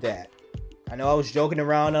on that. I know I was joking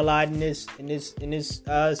around a lot in this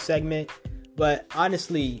segment, but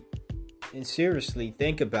honestly and seriously,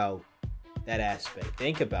 think about that aspect.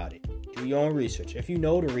 Think about it. Do your own research. If you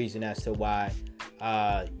know the reason as to why,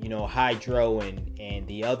 hydro and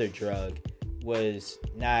the other drug was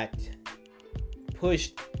not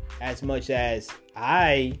pushed as much as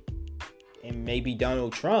I and maybe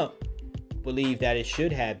Donald Trump believe that it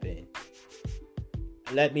should have been,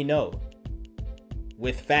 let me know.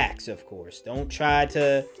 With facts, of course. Don't try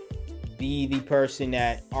to be the person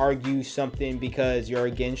that argues something because you're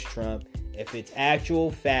against Trump. If it's actual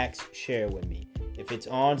facts, share with me. If it's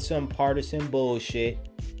on some partisan bullshit,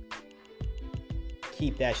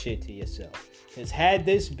 keep that shit to yourself. Because had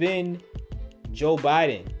this been Joe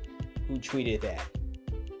Biden who tweeted that,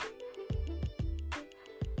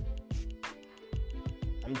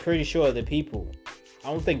 I'm pretty sure the people, I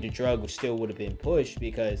don't think the drug still would have been pushed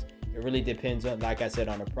because it really depends on, like I said,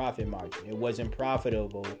 on the profit margin. It wasn't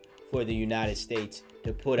profitable for the United States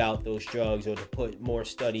to put out those drugs or to put more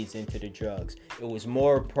studies into the drugs. It was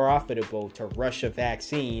more profitable to rush a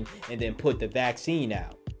vaccine and then put the vaccine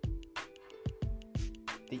out.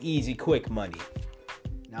 The easy, quick money.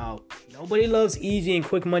 Now, nobody loves easy and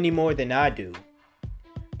quick money more than I do.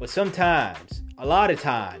 But sometimes, a lot of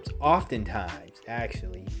times, oftentimes,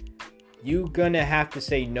 actually, you're gonna have to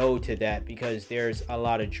say no to that because there's a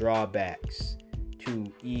lot of drawbacks to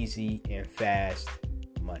easy and fast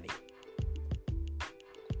money.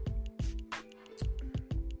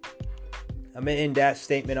 I'm gonna end that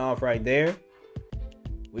statement off right there.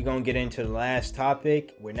 We're gonna get into the last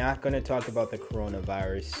topic. We're not gonna talk about the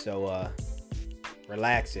coronavirus, so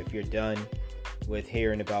relax if you're done with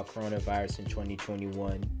hearing about coronavirus in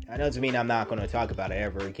 2021. That doesn't mean I'm not gonna talk about it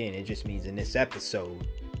ever again. It just means in this episode,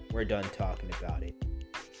 we're done talking about it.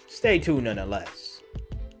 Stay tuned nonetheless.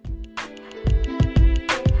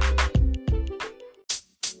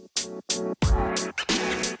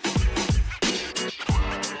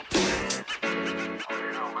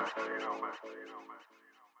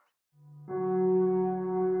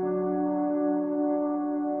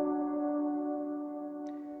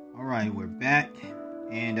 right, we're back.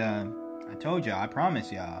 And I told y'all, I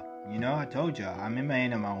promised y'all, I told y'all, I'm a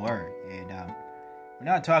man of my word. And we're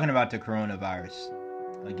not talking about the coronavirus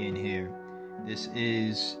again here. This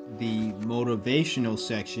is the motivational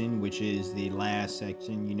section, which is the last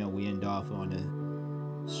section. We end off on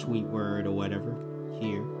a sweet word or whatever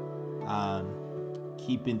here.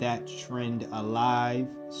 Keeping that trend alive.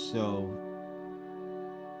 So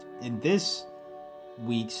in this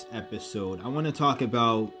week's episode, I want to talk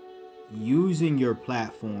about using your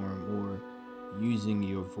platform or using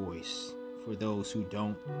your voice for those who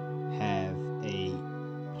don't have a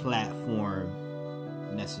platform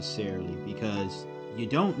necessarily, because you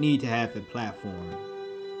don't need to have a platform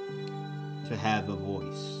to have a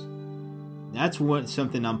voice. That's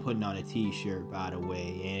something I'm putting on a t-shirt, by the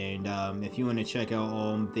way. And if you want to check out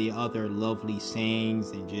all the other lovely sayings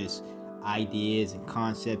and just ideas and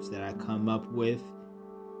concepts that I come up with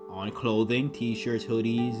on clothing, t-shirts,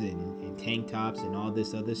 hoodies, and tank tops and all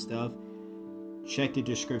this other stuff, check the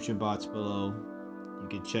description box below. You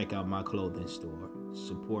can check out my clothing store.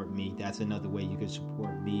 Support me. That's another way you can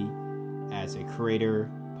support me as a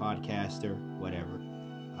creator, podcaster, whatever.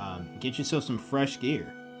 Get yourself some fresh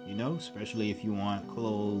gear, especially if you want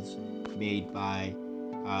clothes made by,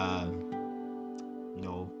 a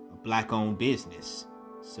black-owned business,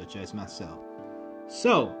 such as myself.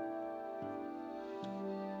 So,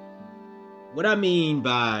 what I mean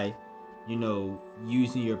by,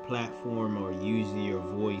 using your platform or using your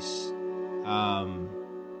voice,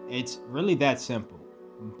 it's really that simple.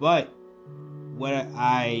 But what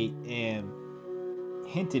I am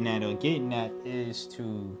hinting at or getting at is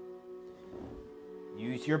to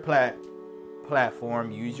use your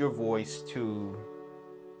platform, use your voice to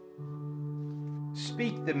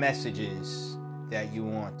speak the messages that you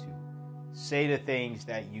want to. Say the things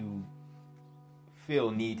that you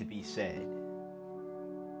feel need to be said.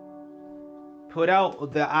 Put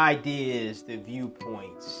out the ideas, the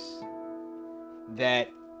viewpoints that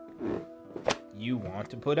you want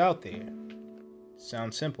to put out there.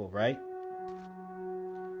 Sounds simple, right?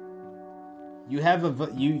 You have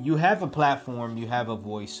a platform, you have a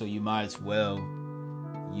voice, so you might as well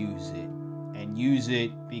use it. And use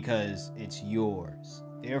it because it's yours.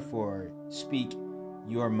 Therefore, speak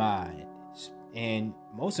your mind. And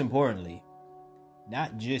most importantly,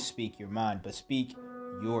 not just speak your mind, but speak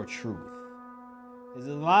your truth. There's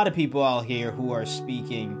a lot of people out here who are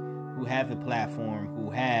speaking, who have a platform, who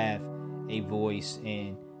have a voice,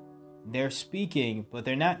 and they're speaking, but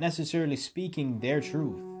they're not necessarily speaking their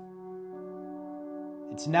truth.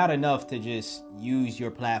 It's not enough to just use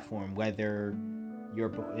your platform, whether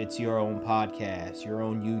it's your own podcast, your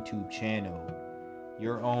own YouTube channel,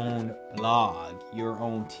 your own blog, your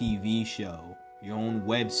own TV show, your own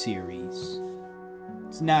web series.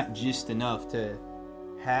 It's not just enough to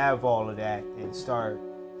have all of that and start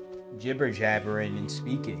jibber-jabbering and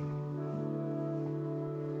speaking.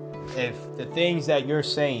 If the things that you're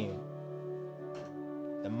saying,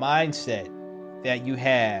 the mindset that you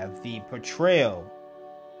have, the portrayal,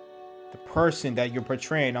 the person that you're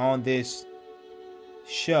portraying on this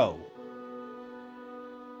show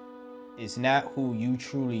is not who you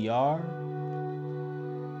truly are,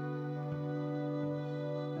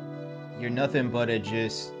 you're nothing but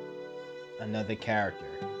just another character.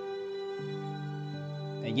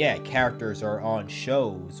 And yeah, characters are on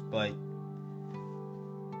shows, but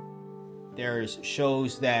there's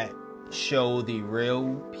shows that show the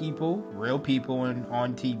real people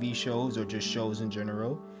on TV shows or just shows in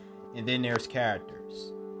general. And then there's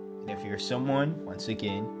characters. And if you're someone, once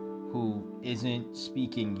again, who isn't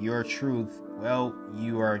speaking your truth, well,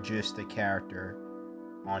 you are just a character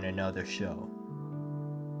on another show.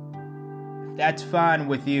 If that's fine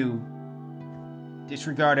with you,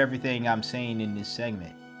 disregard everything I'm saying in this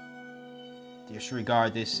segment.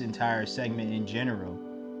 Disregard this entire segment in general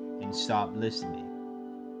and stop listening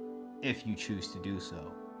if you choose to do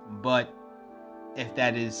so. But if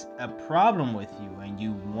that is a problem with you and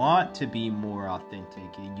you want to be more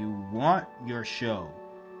authentic and you want your show,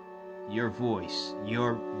 your voice,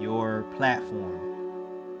 your platform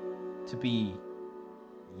to be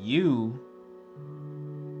you,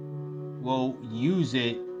 well, use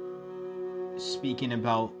it speaking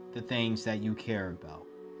about the things that you care about.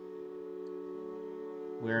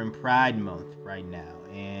 We're in Pride Month right now,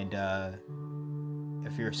 and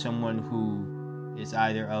if you're someone who is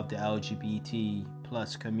either of the LGBT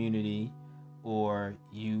plus community or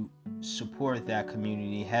you support that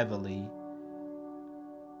community heavily,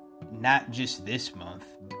 not just this month,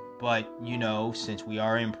 but since we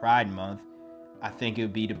are in Pride Month, I think it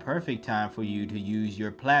would be the perfect time for you to use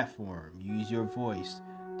your platform, use your voice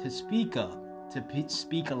to speak up, to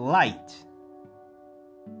speak light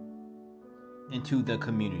into the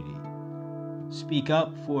community. Speak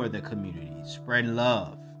up for the community. Spread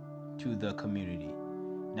love to the community.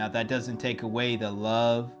 Now, that doesn't take away the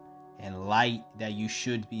love and light that you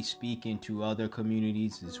should be speaking to other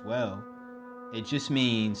communities as well. It just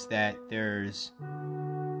means that there's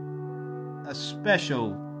a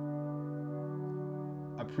special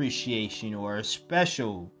appreciation or a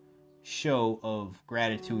special show of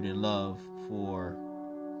gratitude and love for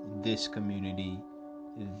this community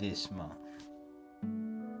this month.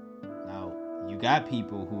 Now, you got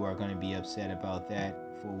people who are going to be upset about that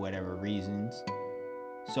for whatever reasons.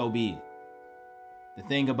 So be it. The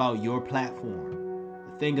thing about your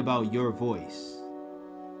platform, the thing about your voice,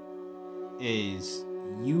 is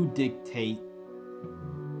you dictate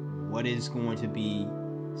what is going to be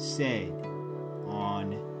said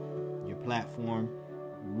on your platform,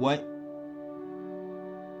 what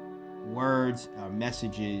words or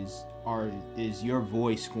messages is your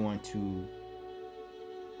voice going to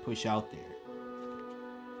push out there.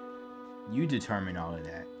 You determine all of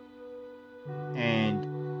that.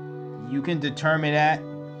 And you can determine that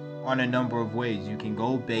on a number of ways. You can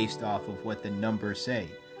go based off of what the numbers say.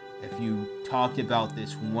 If you talked about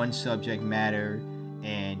this one subject matter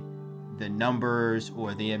and the numbers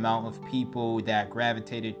or the amount of people that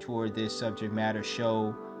gravitated toward this subject matter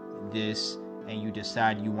show this, and you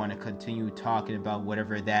decide you want to continue talking about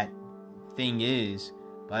whatever that thing is,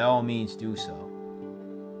 by all means do so.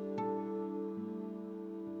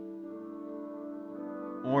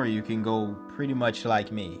 Or you can go pretty much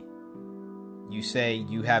like me. You say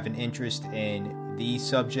you have an interest in these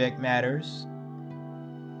subject matters,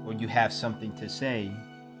 or you have something to say,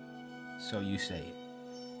 so you say it.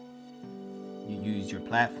 You use your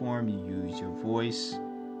platform, you use your voice,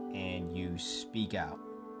 and you speak out.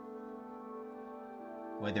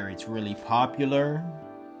 Whether it's really popular,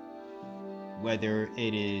 whether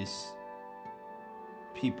it is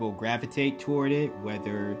people gravitate toward it,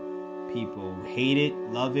 whether people hate it,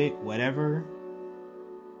 love it, whatever.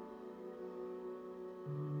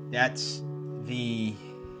 That's the,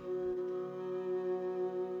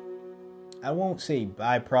 I won't say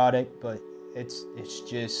byproduct, but it's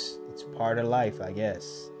part of life, I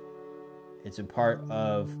guess. It's a part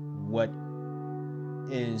of what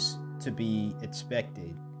is to be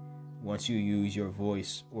expected once you use your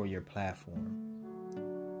voice or your platform.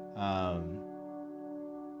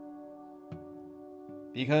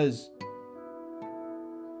 Because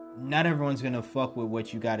not everyone's gonna fuck with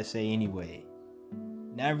what you gotta say anyway.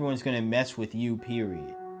 Not everyone's gonna mess with you,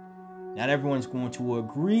 period. Not everyone's going to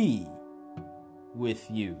agree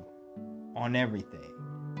with you on everything.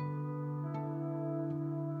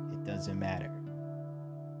 It doesn't matter.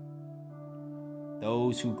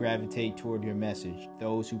 Those who gravitate toward your message,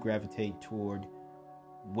 those who gravitate toward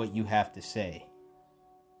what you have to say,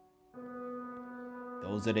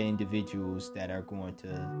 those are the individuals that are going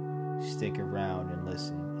to stick around and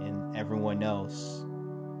listen, and everyone else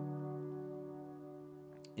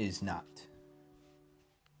is not.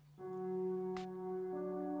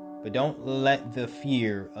 But don't let the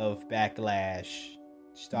fear of backlash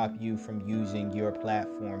stop you from using your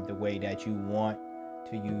platform the way that you want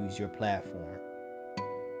to use your platform.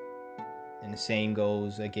 And the same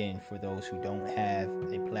goes again for those who don't have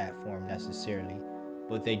a platform necessarily,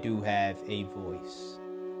 but they do have a voice.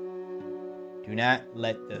 Do not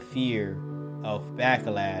let the fear of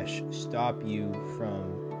backlash stop you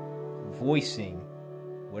from voicing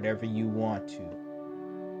whatever you want to.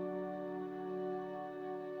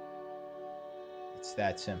 It's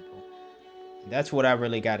that simple. And that's what I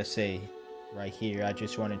really got to say right here. I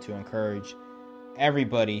just wanted to encourage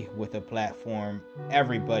everybody with a platform,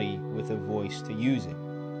 everybody with a voice to use it.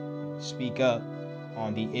 Speak up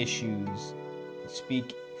on the issues.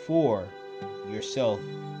 Speak for yourself.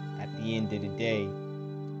 At the end of the day,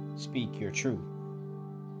 speak your truth.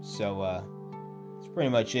 So that's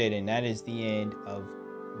pretty much it, and that is the end of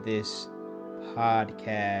this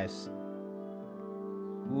podcast.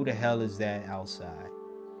 Who the hell is that outside?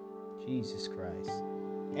 Jesus Christ.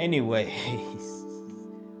 Anyways,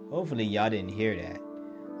 hopefully y'all didn't hear that.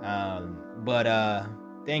 But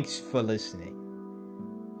thanks for listening.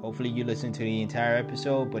 Hopefully you listened to the entire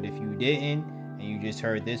episode, but if you didn't, and you just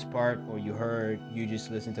heard this part, or you just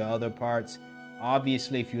listened to other parts,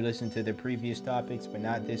 obviously if you listened to the previous topics but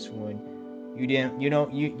not this one,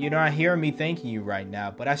 you're not hearing me thanking you right now,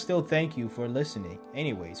 but I still thank you for listening.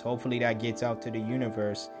 Anyways, hopefully that gets out to the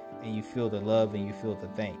universe and you feel the love and you feel the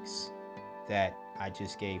thanks that I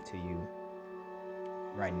just gave to you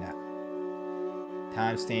right now.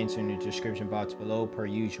 Timestamps in the description box below per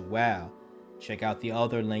usual. Check out the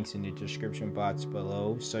other links in the description box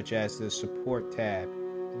below, such as the support tab.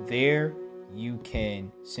 There, you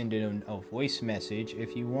can send in a voice message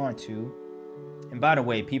if you want to. And by the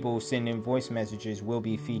way, people sending voice messages will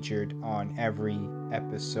be featured on every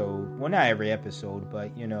episode. Well, not every episode,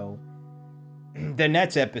 but the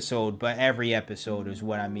next episode, but every episode is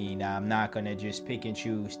what I mean. I'm not going to just pick and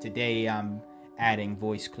choose. Today I'm adding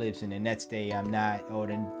voice clips and the next day I'm not, or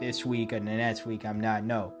then this week or the next week I'm not.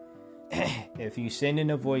 No. If you send in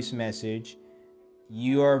a voice message,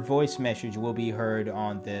 your voice message will be heard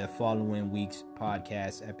on the following week's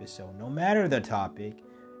podcast episode. No matter the topic,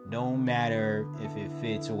 no matter if it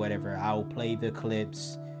fits or whatever, I'll play the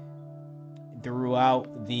clips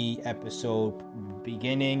throughout the episode,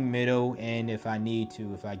 beginning, middle, and if I need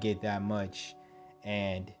to, if I get that much.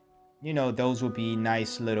 And, those will be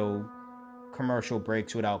nice little commercial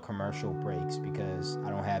breaks without commercial breaks, because I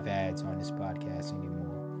don't have ads on this podcast anymore.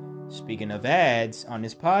 Speaking of ads on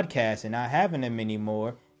this podcast and not having them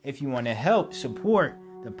anymore, if you want to help support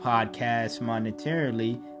the podcast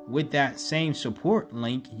monetarily with that same support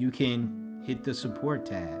link, you can hit the support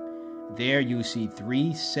tab. There you see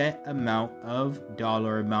 3 set amount of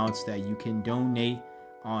dollar amounts that you can donate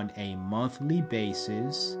on a monthly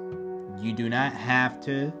basis. You do not have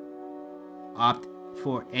to opt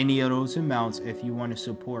for any of those amounts if you want to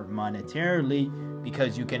support monetarily,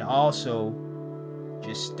 because you can also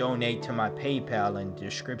just donate to my PayPal in the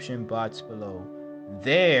description box below.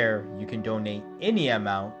 There you can donate any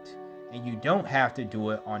amount, and you don't have to do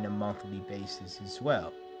it on a monthly basis as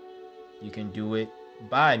well. You can do it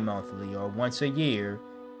bi-monthly or once a year,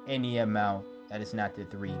 any amount that is not the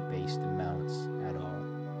 3 based amounts at all.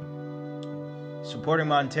 Supporting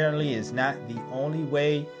monetarily is not the only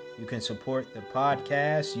way you can support the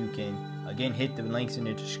podcast. You can, again, hit the links in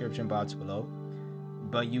the description box below.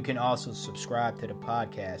 But you can also subscribe to the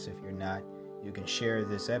podcast if you're not. You can share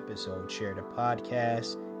this episode, share the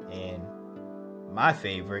podcast, and my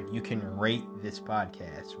favorite, you can rate this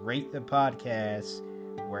podcast. Rate the podcast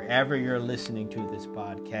wherever you're listening to this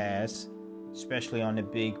podcast, especially on the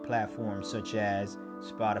big platforms such as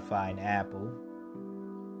Spotify and Apple.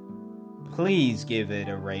 Please give it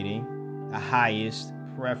a rating, the highest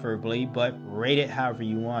preferably, but rate it however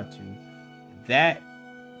you want to. That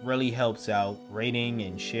really helps out, rating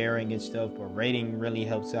and sharing and stuff, but rating really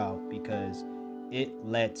helps out because it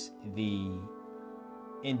lets the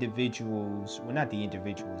individuals, well, not the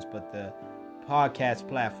individuals, but the podcast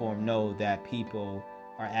platform know that people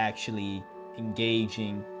are actually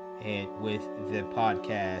engaging with the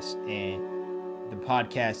podcast, and the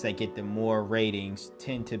podcasts that get the more ratings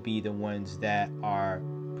tend to be the ones that are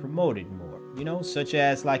promoted more, such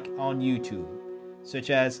as like on YouTube, such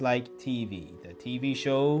as like TV. The TV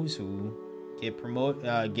shows who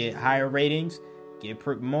get higher ratings get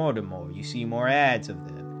promoted more. You see more ads of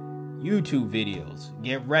them. YouTube videos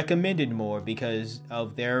get recommended more because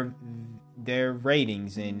of their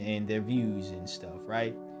ratings and their views and stuff,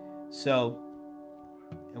 right? So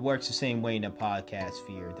it works the same way in the podcast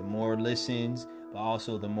sphere. The more listens, but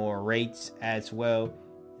also the more rates as well,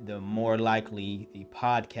 the more likely the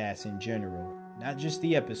podcast in general, not just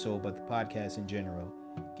the episode, but the podcast in general,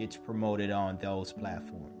 gets promoted on those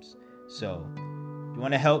platforms. So you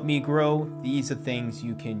want to help me grow? These are things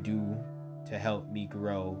you can do to help me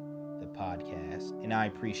grow the podcast. And I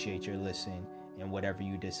appreciate your listen and whatever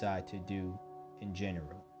you decide to do in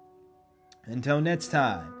general. Until next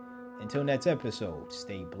time, until next episode,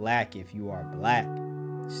 stay black if you are black.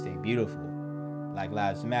 Stay beautiful. Black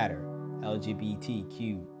Lives Matter.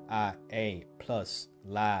 LGBTQIA plus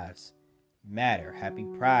lives matter. Happy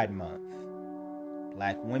Pride Month.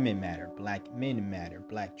 Black women matter. Black men matter.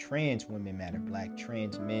 Black trans women matter. Black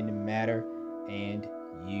trans men matter. And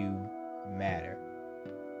you matter.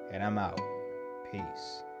 And I'm out.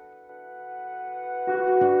 Peace.